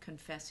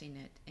confessing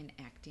it and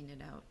acting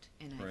it out,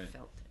 and I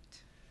felt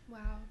it.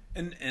 Wow.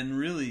 And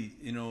really,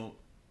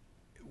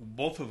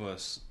 both of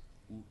us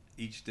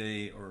each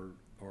day, or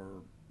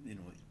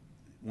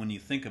when you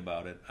think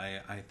about it,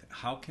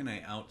 how can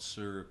I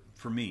outserve,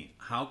 for me,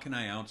 how can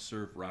I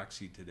outserve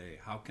Roxy today?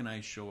 How can I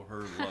show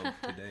her love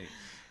today?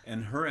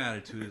 And her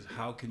attitude is,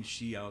 how can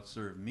she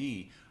outserve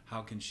me?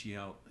 How can she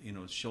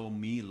show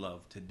me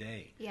love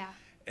today? Yeah.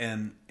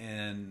 And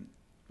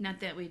not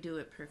that we do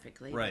it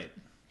perfectly. Right.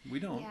 We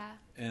don't. Yeah.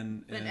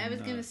 But I was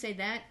going to say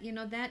that,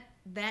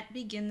 that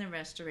began the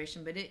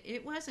restoration, but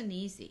it wasn't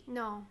easy.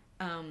 No.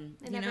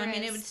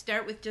 It would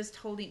start with just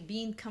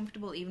being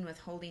comfortable even with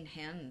holding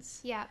hands.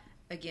 Yeah.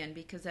 Again,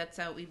 because that's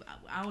how we've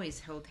always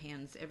held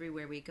hands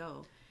everywhere we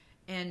go.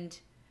 And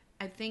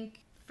I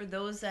think for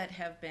those that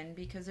have been,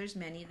 because there's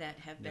many that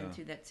have been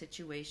through that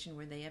situation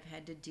where they have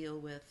had to deal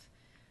with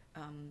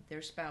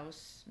their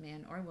spouse,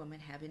 man or woman,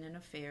 having an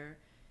affair,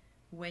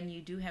 when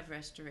you do have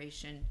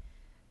restoration,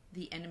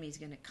 the enemy's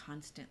going to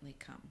constantly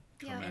come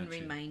and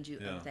remind you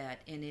of that.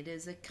 And it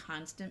is a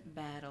constant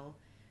battle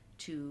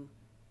to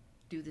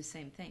do the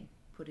same thing.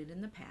 Put it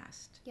in the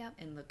past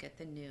and look at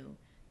the new.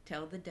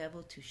 Tell the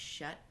devil to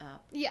shut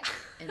up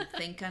and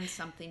think on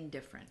something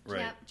different.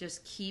 Right.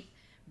 Just keep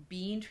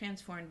being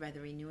transformed by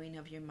the renewing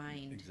of your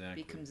mind.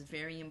 Becomes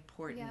very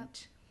important. Yep.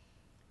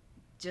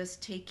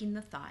 Just taking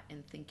the thought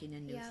and thinking a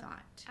new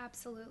thought.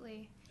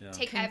 Absolutely. Yeah.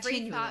 Take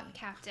every thought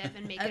captive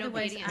and make it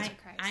obedient to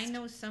Christ. I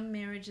know some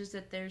marriages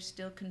that they're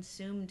still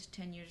consumed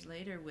 10 years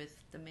later with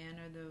the man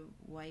or the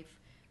wife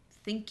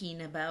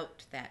thinking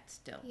about that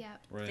still. Yeah.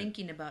 Right.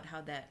 Thinking about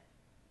how that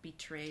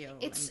betrayal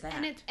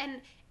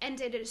and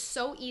it is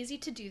so easy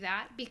to do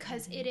that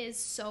because it is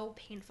so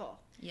painful.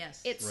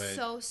 Yes. It's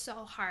so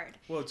hard.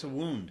 Well, it's a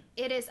wound.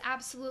 It is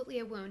absolutely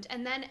a wound.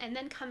 And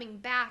then coming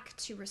back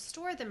to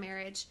restore the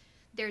marriage,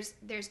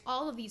 there's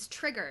all of these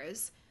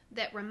triggers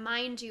that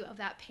remind you of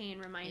that pain,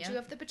 remind you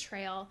of the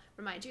betrayal,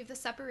 remind you of the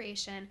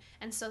separation,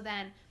 and so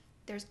then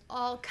there's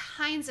all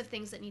kinds of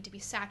things that need to be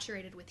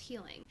saturated with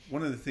healing.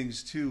 One of the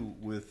things too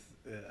with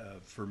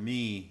for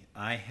me,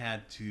 I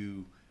had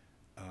to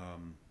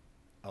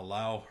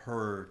allow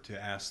her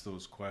to ask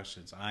those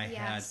questions. I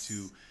had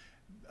to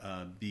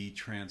be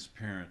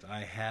transparent.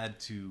 I had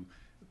to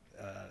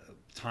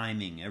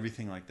timing,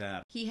 everything like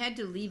that. He had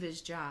to leave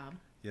his job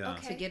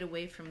to get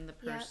away from the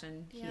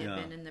person he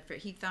had been in.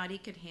 He thought he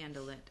could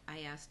handle it.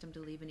 I asked him to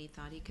leave, and he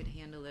thought he could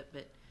handle it,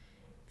 but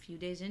a few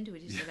days into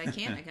it, he said, I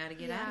can't. I got to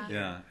get out of here.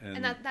 Yeah,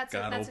 and that's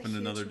God opened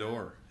another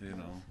door,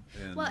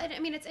 And well,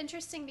 it's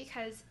interesting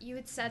because you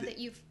had said that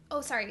you've... Oh,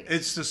 sorry.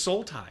 It's the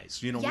soul ties.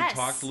 We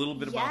talked a little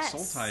bit about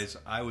soul ties.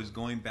 I was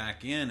going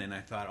back in, and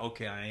I thought,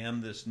 okay, I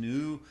am this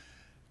new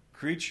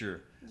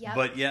creature,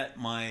 but yet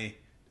my...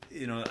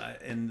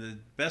 and the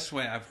best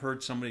way I've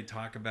heard somebody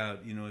talk about,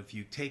 if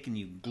you take and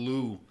you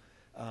glue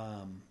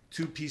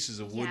two pieces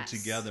of wood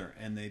together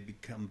and they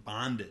become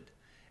bonded,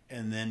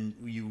 and then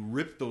you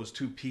rip those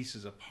two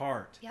pieces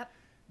apart.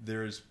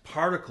 There's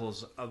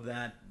particles of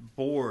that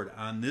board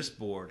on this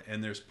board,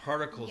 and there's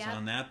particles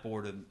on that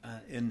board,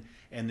 and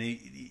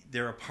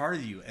they're a part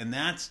of you. And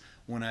that's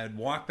when I'd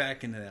walk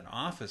back into that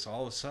office.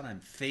 All of a sudden, I'm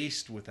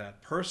faced with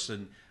that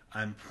person.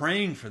 I'm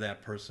praying for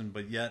that person,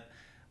 but yet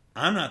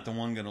I'm not the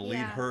one going to lead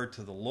her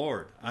to the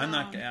Lord. I'm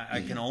not.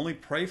 I can only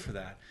pray for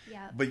that.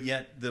 But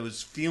yet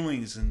those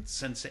feelings and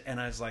sense, and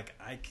I was like,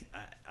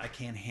 I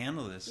can't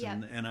handle this.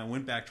 And I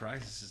went back to her. I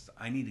said,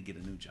 I need to get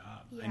a new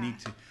job.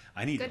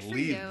 I need to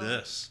leave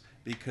this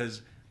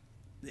because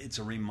it's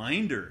a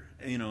reminder,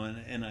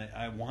 and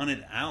I want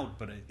it out,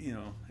 but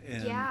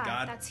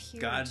God that's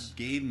huge. God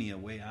gave me a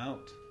way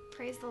out.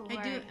 Praise the Lord.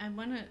 I do. I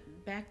want to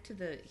back to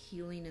the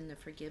healing and the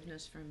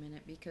forgiveness for a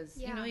minute because,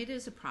 it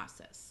is a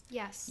process.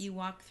 Yes. You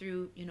walk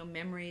through,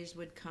 memories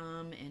would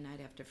come and I'd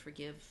have to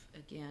forgive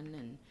again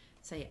and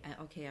say,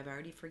 okay, I've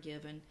already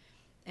forgiven.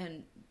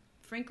 And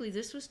frankly,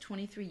 this was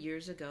 23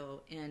 years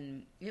ago,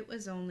 and it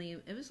was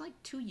like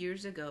 2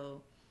 years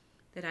ago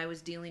that I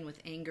was dealing with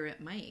anger at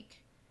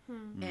Mike.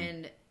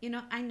 And,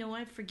 I know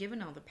I've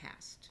forgiven all the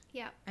past.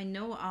 Yeah. I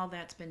know all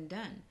that's been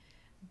done.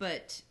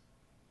 But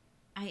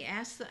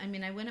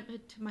I went up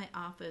to my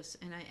office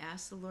and I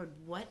asked the Lord,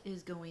 what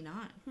is going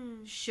on?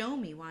 Show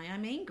me why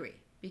I'm angry,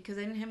 because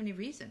I didn't have any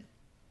reason.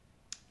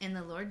 And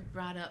the Lord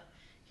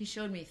he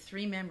showed me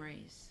 3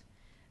 memories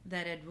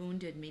that had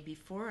wounded me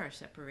before our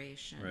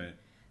separation,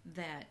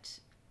 that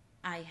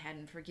I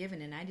hadn't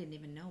forgiven, and I didn't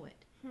even know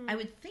it. I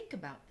would think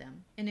about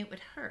them and it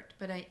would hurt,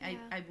 but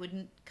I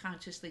wouldn't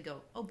consciously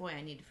go, oh boy,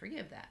 I need to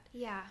forgive that.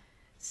 Yeah.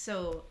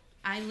 So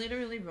I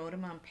literally wrote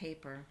them on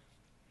paper.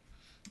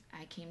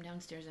 I came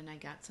downstairs and I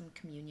got some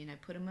communion. I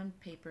put them on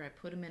paper. I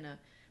put them in a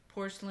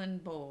porcelain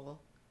bowl,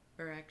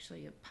 or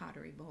actually a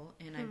pottery bowl,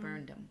 and I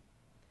burned them.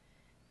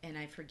 And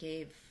I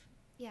forgave.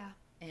 Yeah.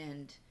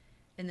 And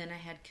then I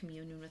had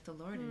communion with the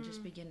Lord and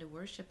just began to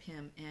worship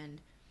Him.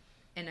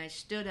 And I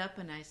stood up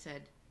and I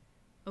said,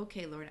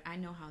 okay, Lord, I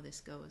know how this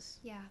goes.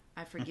 Yeah.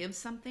 I forgive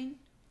something,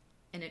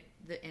 and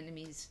the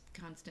enemy's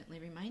constantly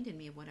reminded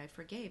me of what I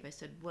forgave. I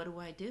said, what do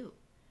I do?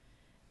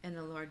 And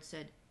the Lord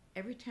said,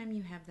 every time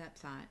you have that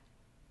thought,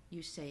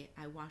 you say,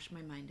 I wash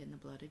my mind in the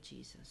blood of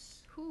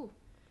Jesus. Whew.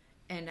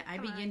 And I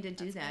began to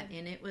do that,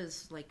 and it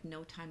was like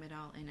no time at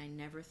all, and I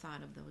never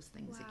thought of those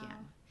things again.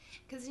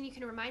 Because then you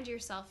can remind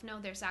yourself, no,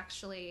 there's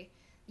actually,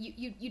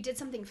 you did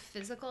something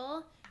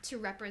physical to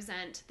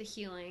represent the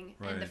healing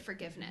and the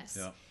forgiveness.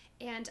 Yeah.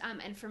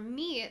 And for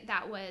me,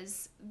 that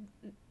was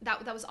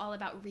all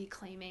about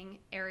reclaiming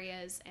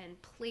areas and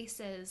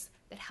places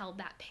that held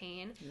that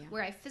pain,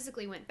 where I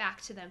physically went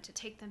back to them to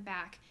take them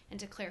back and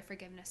declare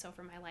forgiveness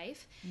over my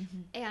life.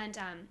 And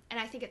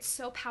I think it's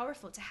so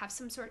powerful to have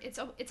some sort.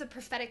 It's a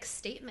prophetic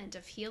statement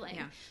of healing.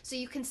 Yeah. So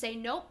you can say,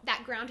 nope,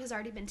 that ground has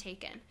already been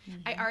taken.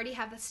 I already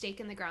have a stake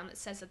in the ground that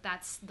says that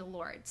that's the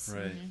Lord's.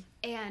 Right.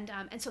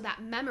 And so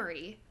that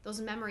memory, those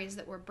memories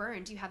that were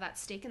burned, you have that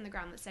stake in the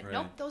ground that said,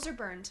 nope, those are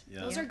burned. Yeah.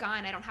 Those are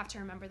gone. I don't have to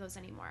remember those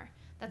anymore.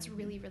 That's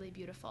really, really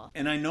beautiful.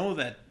 And I know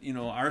that,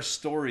 our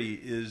story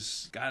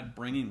is God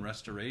bringing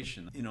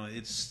restoration.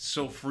 It's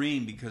so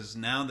freeing because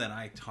now that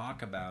I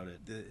talk about it,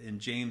 in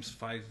James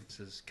 5 it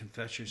says,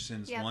 confess your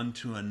sins one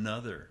to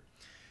another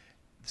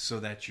so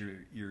that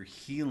your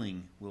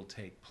healing will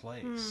take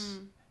place.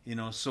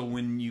 So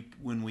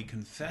when we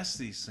confess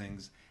these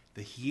things,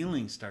 the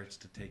healing starts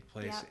to take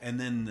place. Yep. And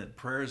then the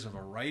prayers of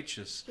a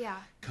righteous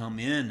come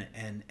in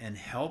and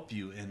help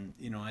you. And,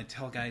 I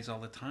tell guys all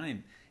the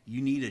time, you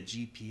need a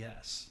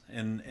GPS.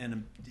 And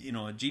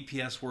a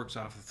GPS works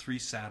off of 3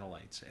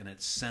 satellites, and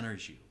it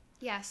centers you.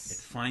 Yes. It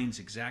finds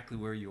exactly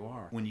where you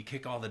are. When you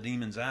kick all the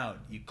demons out,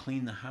 you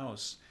clean the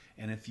house,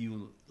 and if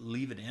you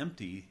leave it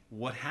empty,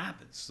 what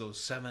happens? Those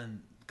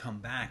 7 come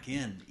back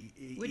in.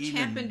 Which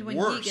happened when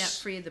he got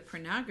free of the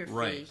pornography.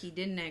 Right. He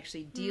didn't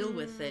actually deal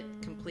with it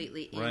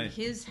completely in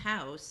his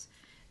house.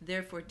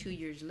 Therefore, 2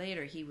 years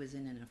later, he was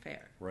in an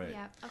affair. Right.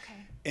 Yeah.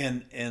 Okay.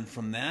 And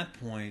from that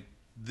point,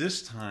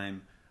 this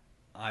time,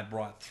 I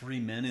brought 3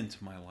 men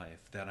into my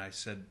life that I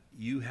said,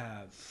 you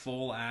have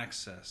full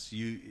access.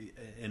 Your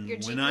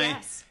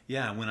GPS.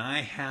 When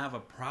I have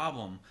a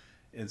problem,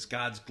 it's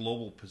God's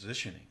global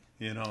positioning.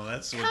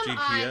 That's what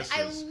GPS is.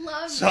 I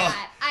love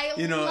that. I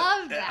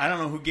love that. I don't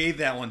know who gave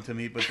that one to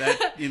me, but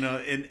that,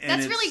 and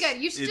that's really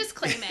good. You should just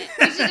claim it.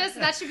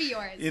 That should be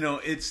yours.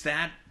 It's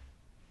that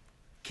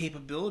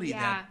capability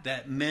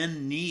that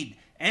men need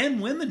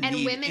and women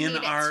need in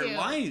our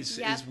lives.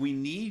 Is we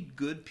need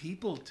good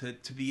people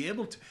to be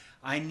able to.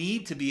 I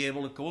need to be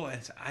able to go.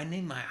 I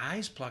need my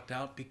eyes plucked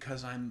out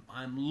because I'm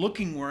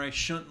looking where I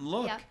shouldn't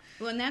look. Yep.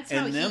 Well, and that's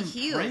how he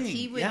healed. Praying.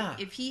 He would,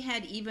 if he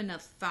had even a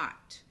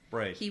thought,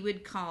 he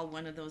would call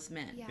one of those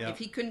men. Yeah. If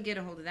he couldn't get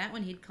a hold of that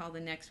one, he'd call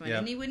the next one,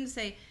 and he wouldn't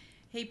say,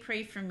 "Hey,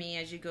 pray for me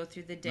as you go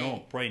through the day."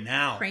 No, pray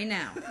now. Pray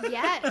now.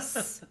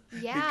 Yes.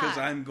 Yeah. Because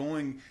I'm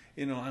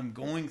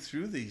going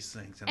through these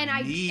things, and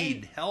I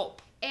need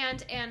help.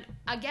 And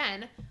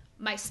again,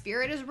 my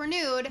spirit is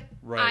renewed.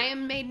 Right. I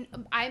am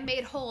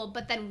made whole,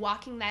 but then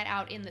walking that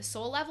out in the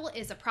soul level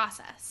is a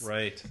process.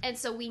 Right. And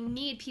so we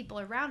need people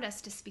around us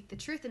to speak the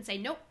truth and say,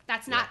 nope,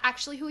 that's not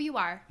actually who you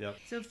are. Yep.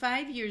 So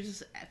 5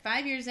 years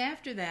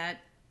after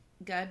that,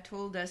 God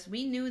told us,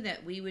 we knew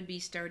that we would be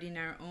starting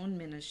our own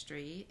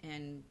ministry,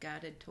 and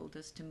God had told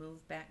us to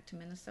move back to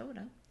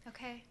Minnesota.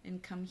 Okay.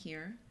 And come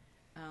here.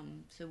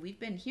 So we've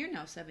been here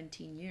now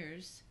 17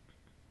 years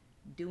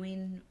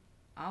doing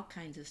all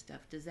kinds of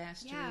stuff,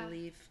 disaster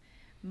relief.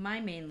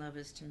 My main love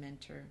is to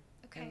mentor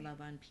and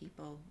love on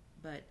people,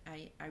 but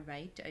I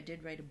write. I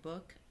did write a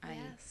book.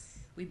 Yes.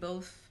 We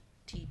both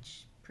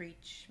teach,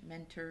 preach,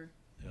 mentor.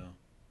 Yeah.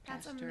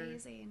 That's pastor.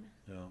 amazing.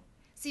 Yeah.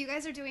 So you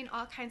guys are doing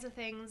all kinds of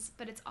things,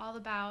 but it's all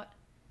about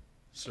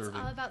serving. It's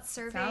all about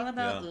serving. It's all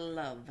about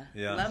love.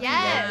 Yeah. Loving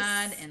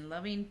Yes. God and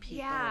loving people.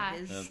 Yeah.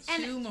 His That's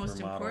two most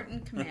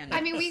important commandments.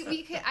 I mean,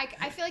 we could.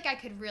 I feel like I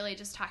could really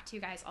just talk to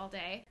you guys all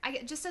day.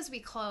 Just as we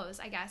close,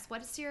 I guess,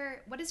 what is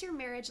your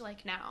marriage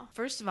like now?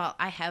 First of all,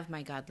 I have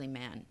my godly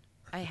man.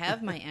 I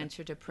have my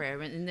answer to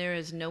prayer, and there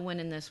is no one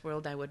in this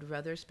world I would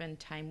rather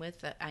spend time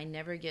with. I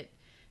never get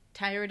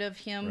tired of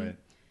him. Right.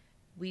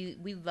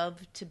 We love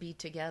to be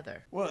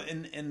together. Well,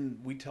 and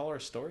we tell our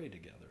story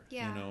together.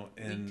 Yeah. You know,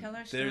 and We tell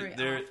our story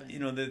often. You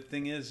know, the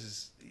thing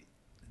is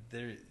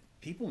there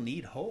people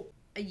need hope.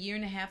 A year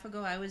and a half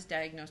ago, I was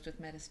diagnosed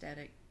with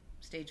metastatic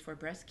stage 4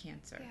 breast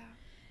cancer. Yeah.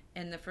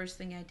 And the first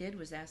thing I did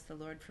was ask the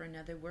Lord for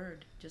another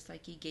word, just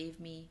like he gave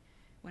me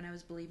when I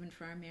was believing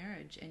for our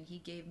marriage. And he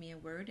gave me a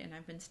word, and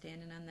I've been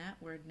standing on that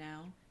word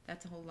now.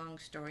 That's a whole long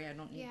story. I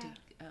don't need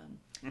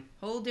to,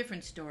 whole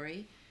different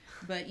story.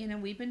 But, you know,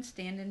 we've been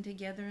standing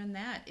together in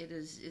that.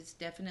 It's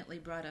definitely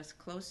brought us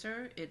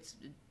closer.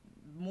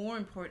 More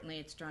importantly,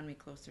 it's drawn me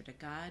closer to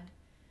God.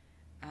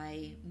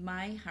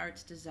 My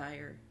heart's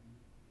desire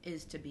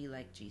is to be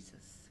like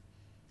Jesus.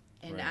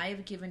 And Right. I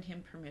have given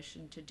him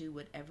permission to do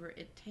whatever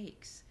it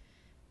takes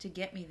to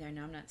get me there.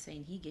 Now, I'm not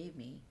saying he gave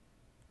me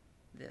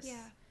this.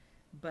 Yeah.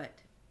 But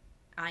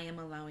I am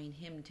allowing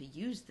him to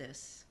use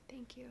this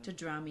Thank you. to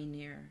draw me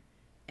near.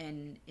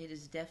 And it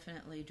is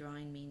definitely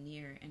drawing me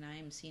near. And I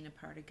am seeing a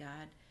part of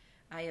God.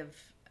 I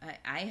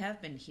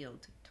have been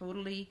healed.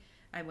 Totally.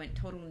 I went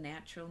total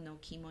natural, no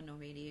chemo, no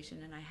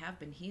radiation, and I have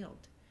been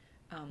healed.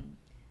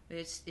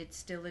 It's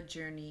still a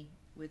journey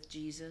with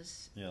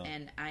Jesus. Yeah.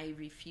 And I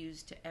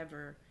refuse to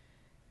ever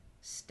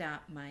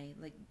stop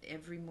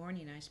every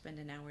morning I spend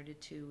an hour to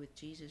two with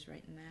Jesus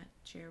right in that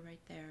chair right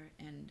there,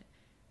 and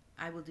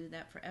I will do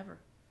that forever.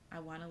 I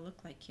want to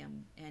look like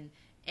him. And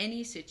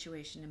any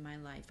situation in my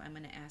life, I'm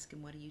going to ask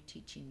him, what are you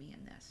teaching me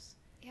in this?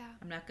 Yeah.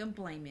 I'm not going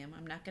to blame him.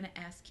 I'm not going to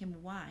ask him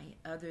why,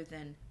 other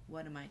than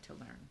what am I to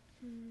learn?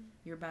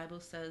 Your Bible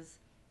says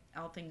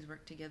all things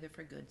work together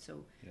for good.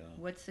 So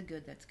what's the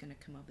good that's going to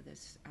come over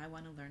this? I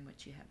want to learn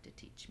what you have to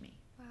teach me.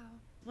 Wow.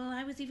 Well,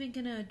 I was even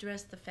going to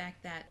address the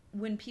fact that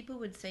when people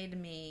would say to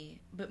me,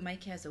 but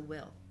Mike has a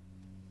will.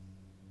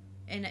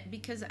 And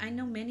because I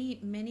know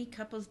many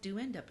couples do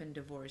end up in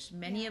divorce.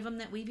 Many of them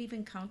that we've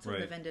even counseled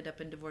Right. have ended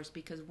up in divorce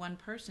because one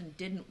person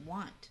didn't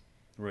want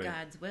Right.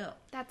 God's will.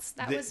 That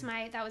was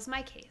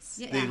my case.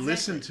 Yeah. They Exactly.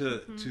 listen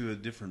to a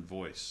different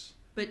voice.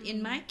 But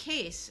in my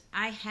case,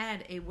 I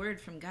had a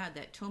word from God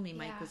that told me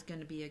Mike Yeah. was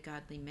going to be a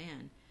godly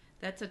man.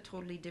 That's a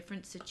totally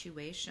different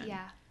situation.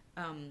 Yeah.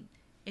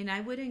 And I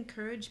would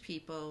encourage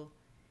people,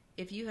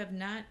 if you are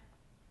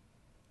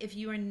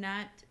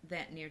not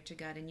that near to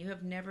God and you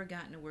have never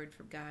gotten a word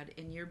from God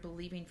and you're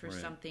believing for Right.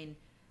 something,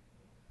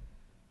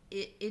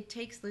 it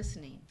takes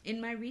listening.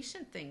 In my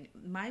recent thing,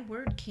 my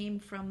word came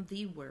from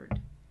the Word.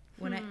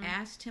 When I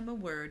asked him a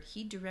word,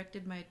 he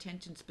directed my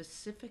attention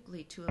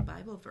specifically to a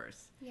Bible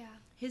verse. Yeah.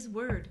 His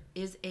word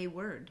is a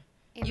word.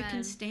 Amen. You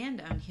can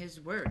stand on his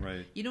word.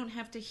 Right. You don't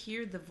have to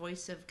hear the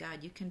voice of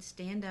God. You can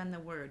stand on the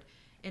word.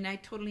 And I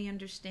totally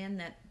understand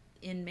that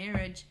in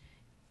marriage,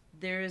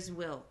 there is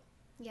will.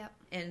 Yep.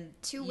 And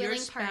Two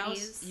willing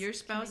parties your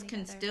spouse coming can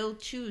together. still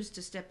choose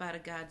to step out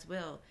of God's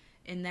will.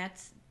 And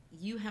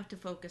you have to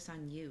focus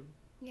on you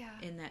Yeah.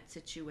 in that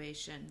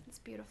situation. It's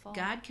beautiful.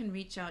 God can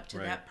reach out to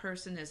Right. that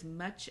person as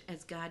much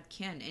as God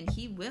can, and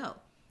he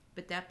will.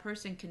 But that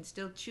person can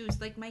still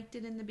choose, like Mike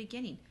did in the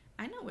beginning.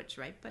 I know what's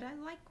right, but I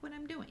like what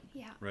I'm doing.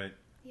 Yeah. Right.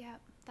 Yeah.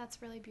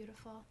 That's really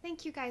beautiful.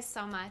 Thank you guys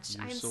so much.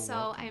 You're I'm so so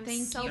welcome. I'm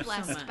Thank so you so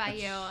blessed by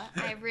much. you.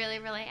 I really,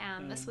 really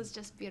am. This was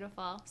just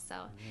beautiful.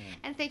 So,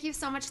 and thank you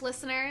so much,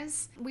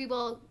 listeners. We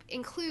will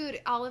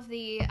include all of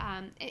the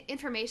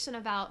information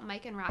about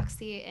Mike and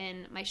Roxy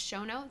in my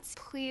show notes.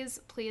 Please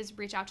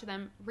reach out to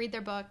them, read their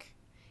book,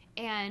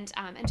 and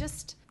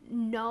just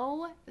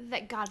know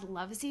that God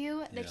loves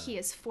you, that Yeah. he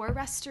is for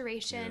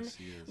restoration, Yes,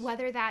 he is.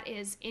 whether that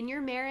is in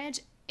your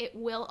marriage, it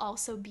will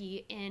also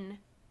be in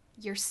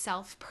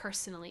yourself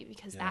personally,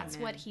 because Yeah. that's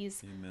what Amen.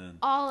 he's Amen.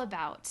 all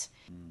about.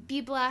 Be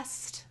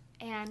blessed,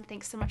 and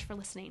thanks so much for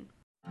listening.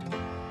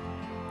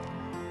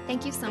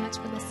 Thank you so much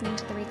for listening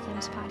to the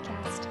Reclaimed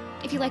Podcast.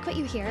 If you like what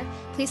you hear,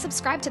 please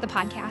subscribe to the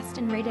podcast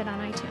and rate it on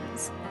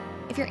iTunes.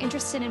 If you're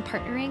interested in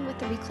partnering with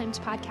the Reclaimed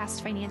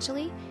Podcast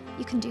financially,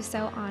 you can do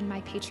so on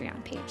my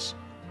Patreon page.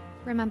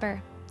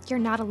 Remember, you're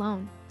not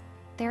alone.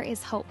 There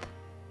is hope,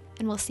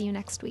 and we'll see you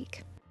next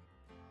week.